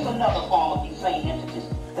 This is another form of these same entities.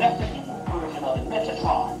 That's the Hebrew version of it,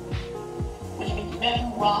 Metatron, which means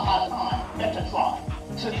Metatron.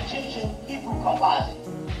 So the Egyptian Hebrew composite.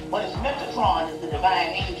 But it's Metatron is the divine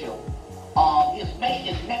angel. His mate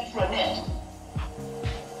is Metronet.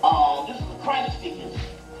 This is the Christ figures.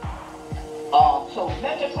 So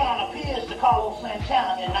Metatron appears to Carlos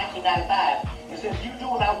Santana in 1995 and says, "You do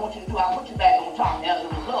what I want you to do. I'll put you back on top." As a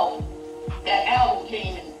result, that album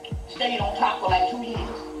came and stayed on top for like 2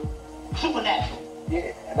 years. Supernatural.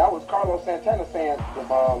 Yeah, and that was Carlos Santana saying the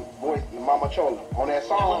voice, the Mama Chola on that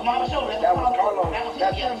song. That was Mama Chola. That was Carlos.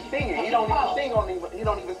 That's him singing. He don't even sing on. He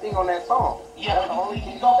don't even sing on that song. Yeah, that's the only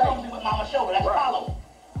thing he's also something with Mama Chola. That's Carlos.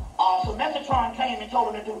 So Metatron came and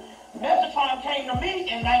told him to do. Metatron came to me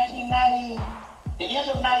in 1990, the end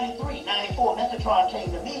of 93, 94. Metatron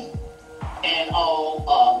came to me, and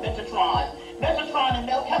Metatron and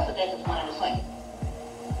Melchizedek is one and the same.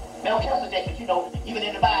 Melchizedek, even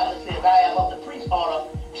in the Bible it says, "I am of the priest order."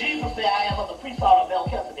 Jesus said, "I am of the priest order of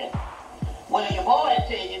Melchizedek." Well, your boy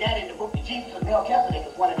tell you that in the book of Jesus and Melchizedek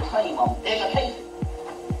is one and the same. There's a case.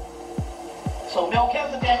 So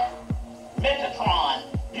Melchizedek, Metatron.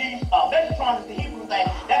 Metatron is the Hebrew thing.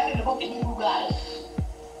 That's in the book of Hebrew goddess.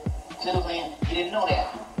 See what I'm saying? You didn't know that.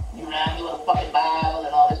 You around here with a fucking Bible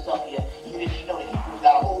and all this stuff here. You didn't even know the Hebrews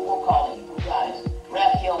got a whole book called the Hebrew goddess.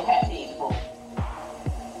 Raphael Pate's book.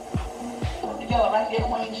 Put together right there at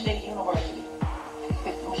Wayne State University.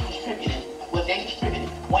 It was distributed.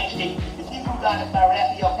 Wayne State. The Hebrew goddess by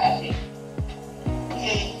Raphael Pate.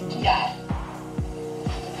 P-A-T-I.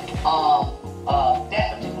 That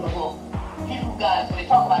particular book. Hebrew goddess, and they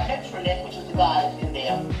talk about Metronet, which is the goddess in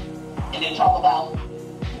there, and they talk about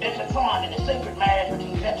Metatron and the sacred marriage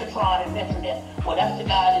between Metatron and Metronet. Well, that's the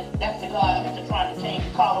god Metatron that came to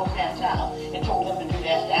Carlos Santana and told him to do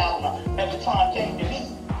that album. Metatron came to me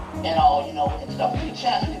and all, and stuff. We can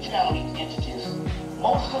channel these entities.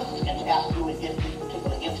 Most sisters can have to do with these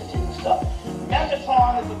particular entities and stuff.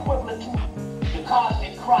 Metatron is equivalent to the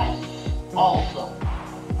cosmic Christ also.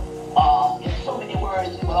 In so many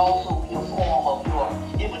words, it would also be a form of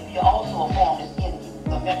it would be also a form that's in you,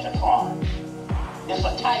 the Metatron. It's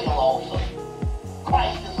a title also.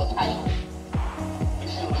 Christ is a title.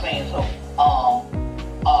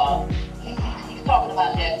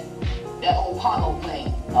 that whole Apollo thing,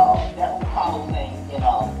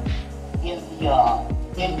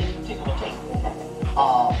 in this particular tape,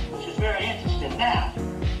 which is very interesting. Now,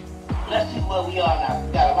 let's see where we are now.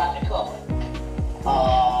 We've got a lot to cover.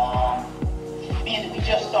 Being we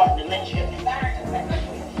just started the lynch hip.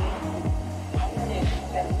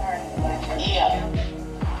 Yeah.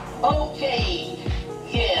 Okay.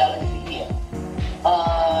 Yeah, let's see here.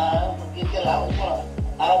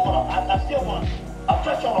 I'll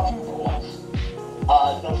touch on a few points.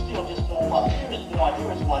 Still just more.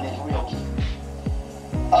 Here is one that's real key.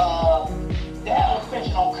 They have a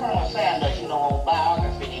section on Colonel Sanders, on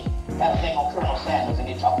biography. They have a thing on Colonel Sanders, and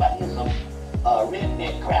they talk about his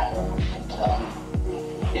redneck cracker from Kentucky.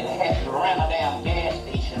 And they had to run a damn gas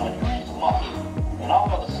station or grease monkey, and all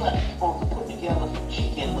of a sudden he's supposed to put together some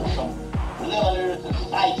chicken with some leaveners and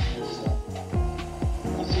spices.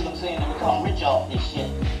 You see what I'm saying? They become rich off this shit.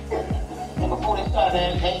 And before they started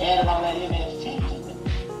adding all that MSG to it,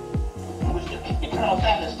 which the Colonel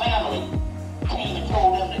Sanders family came and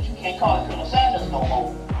told them that you can't call it Colonel Sanders no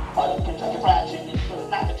more, or the Kentucky Fried Chicken, it's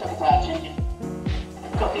not Kentucky Fried Chicken,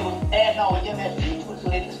 because they was adding all the MSG to it, so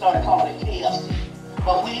they started calling it KFC.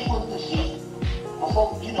 But when it was the shit,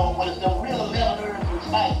 before, when it's the real leaveners and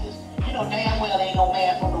spices, damn well ain't no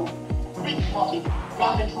man from the grease monkey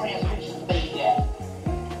dropping transmissions made that.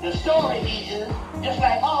 The story is, just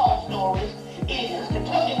like all stories, is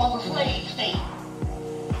Kentucky was a slave state.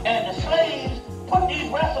 And the slaves put these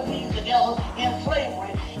recipes together in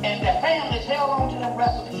slavery, and the families held on to them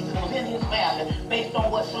recipes, and it was in his family based on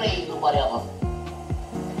what slaves or whatever.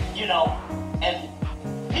 And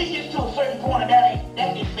he gets to a certain point, and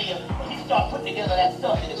that gets failed, and he starts putting together that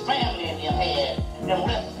stuff that his family and them had, them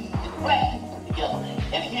recipes that black people put together.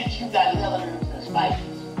 And hence you got leaveners and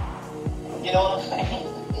spices. You know what I'm saying?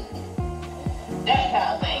 That kind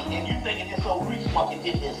of thing. And you thinking this old grease monkey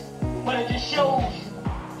did this. But it just shows you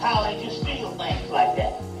how they just steal things like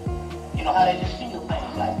that. How they just steal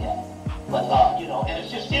things like that. But, and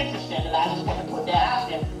it's just interesting that I just want to put that out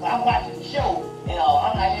there. I'm watching the show, and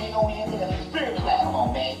I'm like, ain't no in here. The spirit was like, come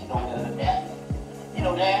on, man, you know better than that. You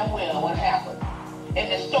know damn well what happened. And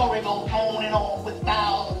the story goes on and on with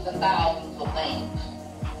thousands and thousands of things.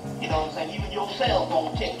 You know what I'm saying? Even your cell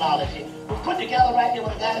phone technology was put together right there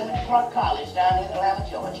with a guy that went to Clark College down in Atlanta,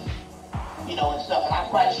 Georgia. And stuff. And I'm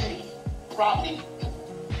quite sure he probably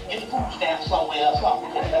in food stamps somewhere or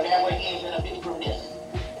something. That way he ain't been a bit from this.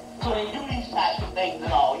 So they do these types of things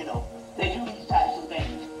and all, They do these types of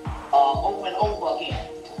things over and over again.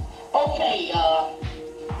 Okay,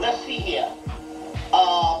 let's see here.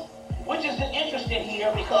 Which is interesting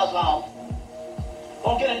here because I'm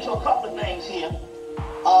going to get into a couple of things here.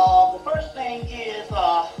 The first thing is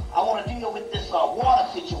I want to deal with this water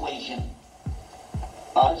situation.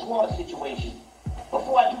 This water situation.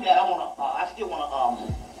 Before I do that, I still want to,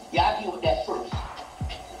 I'll deal with that first.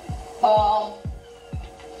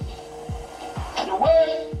 The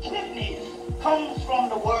word kidneys comes from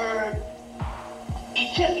the word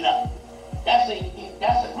echidna. That's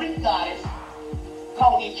a Greek goddess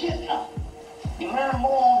called echidna. You learn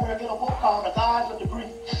more on her in a book called The Gods of the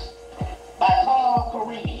Greeks by Carl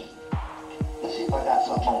Carini. Let's see if I got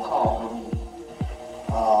something on Carl Carini.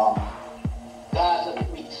 Gods of the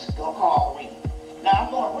Greeks, Carl Carini. Now I'm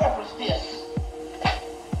going to reference this.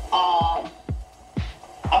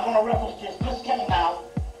 This came out.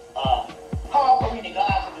 Carl Carini,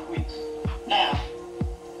 Gods of the Greeks. Now,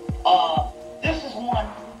 this is one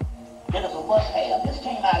that is a must-have. This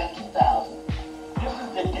came out in 2000. This is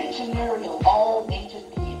the Dictionary of All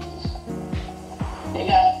Ancient Deities. They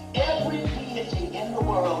got every deity in the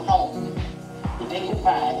world known that they can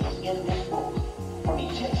find is in this book. From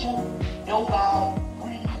Egyptian, Dogon,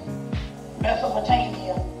 Greek,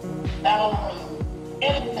 Mesopotamia, Babylonian,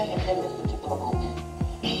 everything is in this particular book.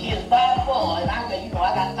 It is by far, and I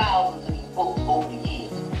got thousands of these books over the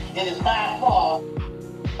years. It is by far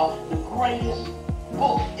the greatest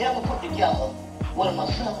book ever put together with an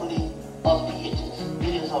assembly of deities.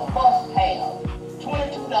 It is a must-have.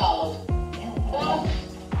 $22. You must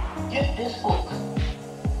get this book.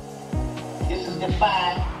 This is by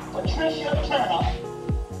Patricia Turner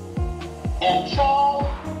and Charles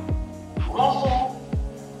Russell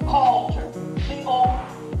Coulter. C-O-U-L-T-E-R.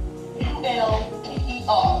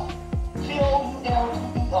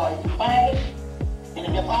 You can find it in the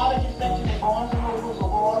mythology section at Barnes & Nobles or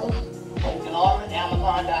Borders, or you can order it at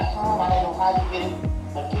Amazon.com. I don't know how you get it,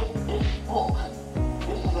 but get this book.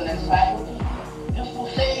 This is an encyclopedia. This will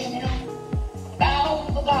save you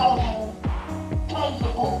thousands of dollars on tons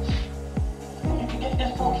of books. You can get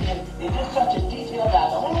this book in. It's just such a detailed out.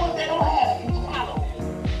 The only one they don't have is Apollo.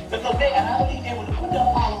 Because and I believe they would have put the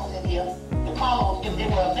Apollos in here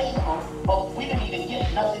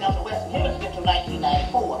in the Western Hemisphere until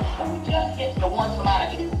 1994. And we just get the ones from out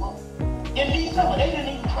of Cuba in December. They didn't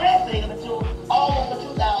even translate them until August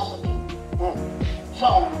of 2002.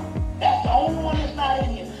 So that's the only one that's not in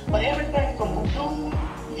here. But everything from Voodoo,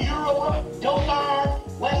 Europe, Dogar,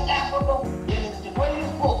 West Africa, it is the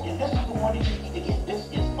greatest book. And this is the one that you need to get. This is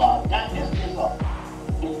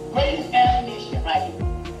the greatest ammunition right here.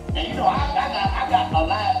 And you know, I got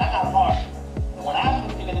a heart. And when I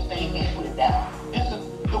was looking at this thing, can't put it down. This is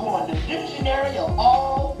the one, the dictionary of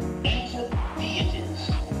all ancient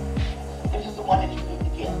deities. This is the one that you need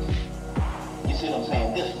to get. You see what I'm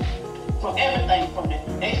saying? This one. From everything from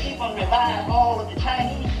they even revived all of the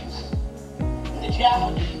Chinese, and the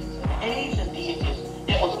Japanese, and the Asian deities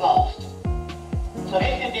that was lost. So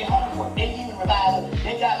they did their homework. They even revived it.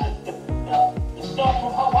 They got the stuff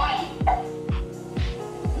from Hawaii,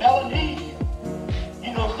 Melanesia,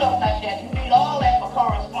 you know, stuff like that. You need all that for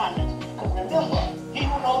correspondence. Because remember, he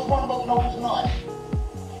who knows one book knows none.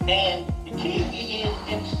 And the key is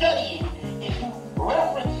in studying, if you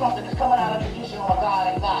reference something that's coming out of tradition or a god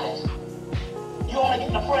and goddess, you only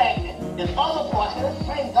get the fragment. There's other parts, it's the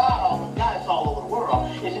same goddess all over the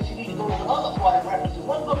world. It's just you need to go to the other part and references.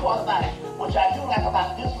 One good part about it, which I do like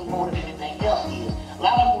about this one more than anything else, is a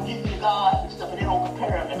lot of them will give you gods and stuff, and they don't compare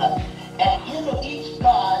them to nothing. At the end of each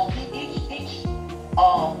god, at the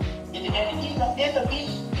end of each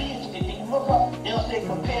deity that you look up, they'll say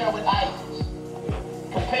compare with Isis,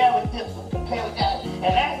 compare with this one, compare with that one.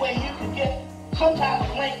 And that way you can get some type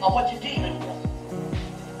of link of what you're dealing with.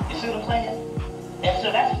 You see what I'm saying? And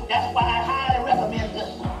so that's why I highly recommend this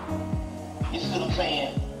one. You see what I'm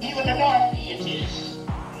saying? Even the North deities.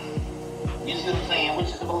 You see what I'm saying? Which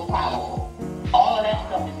is the most powerful. All of that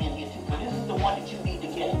stuff is in here too. So this is the one that you need to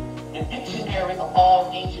get. The dictionary of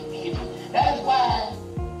all ancient deities. That is why,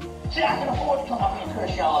 see, I can afford to come up here and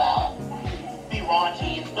curse y'all out, be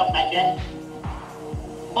raunchy and stuff like that.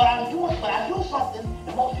 But I do something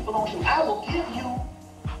that most people don't do. I will give you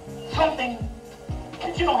something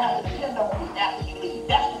that you don't have to depend on me after you leave.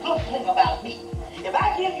 That's the good thing about me. If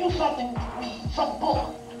I give you something to read, some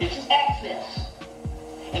book that you access,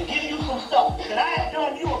 and give you some stuff, that I have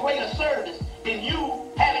done you a greater service than you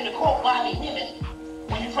having to quote Bobby Hemmitt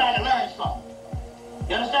when you're trying to learn something.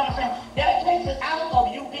 You understand what I'm saying? That takes it out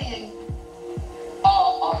of you being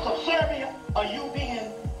subservient or you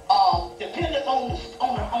being dependent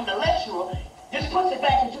on the lecturer. This puts it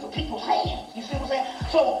back into the people's hands. You see what I'm saying?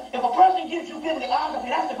 So if a person gives you bibliography,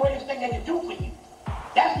 that's the greatest thing they can do for you.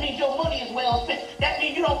 That means your money is well spent. That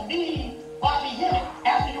means you don't need Bobby Hemmitt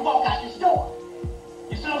after you walk out this door.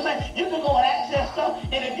 You see what I'm saying? You can go and access stuff,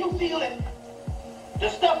 and if you feel that the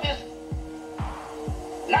stuff is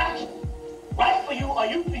not right for you, or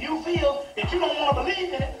you feel that you don't want to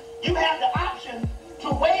believe in it, you have the option to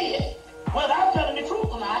weigh it, whether I'm telling the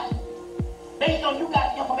truth or not, based on you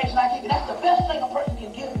got the information I give you. That's the best thing a person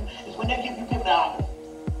can give you, is when they give you bibliography.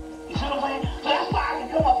 You see what I'm saying? So that's why I can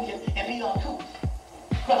come up here and be uncouth.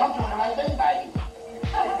 Because I'm doing the right thing by you.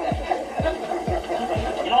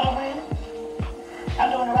 You know what I'm saying? I'm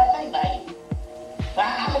doing the right thing by you. So I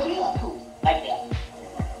can be uncouth like that.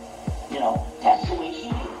 You know, that's the way she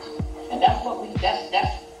is. And that's what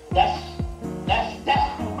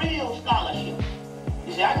that's the real scholarship.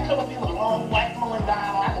 You see, I can come up here with a long white flowing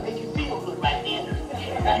down, I can make you feel good right then.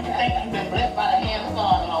 And you can think you've been blessed by the hand of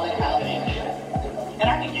God and all that kind of thing here. And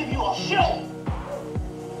I can give you a show.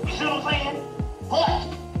 You see what I'm saying? But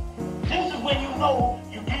this is when you know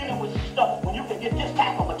you're dealing with some stuff, when you can get this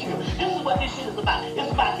type of material. This is what this shit is about.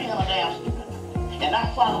 It's about being a damn student and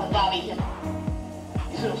not following Bobby Hemmitt.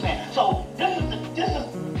 You see what I'm saying? So this is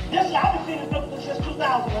I've been seeing this book since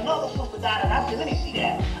 2000. Another sister died, and I said, let me see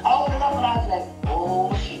that. I opened it up and I was like,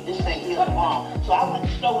 oh shit, this thing here is bomb. So I went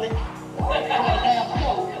and stole it. Threw it in the damn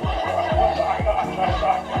floor.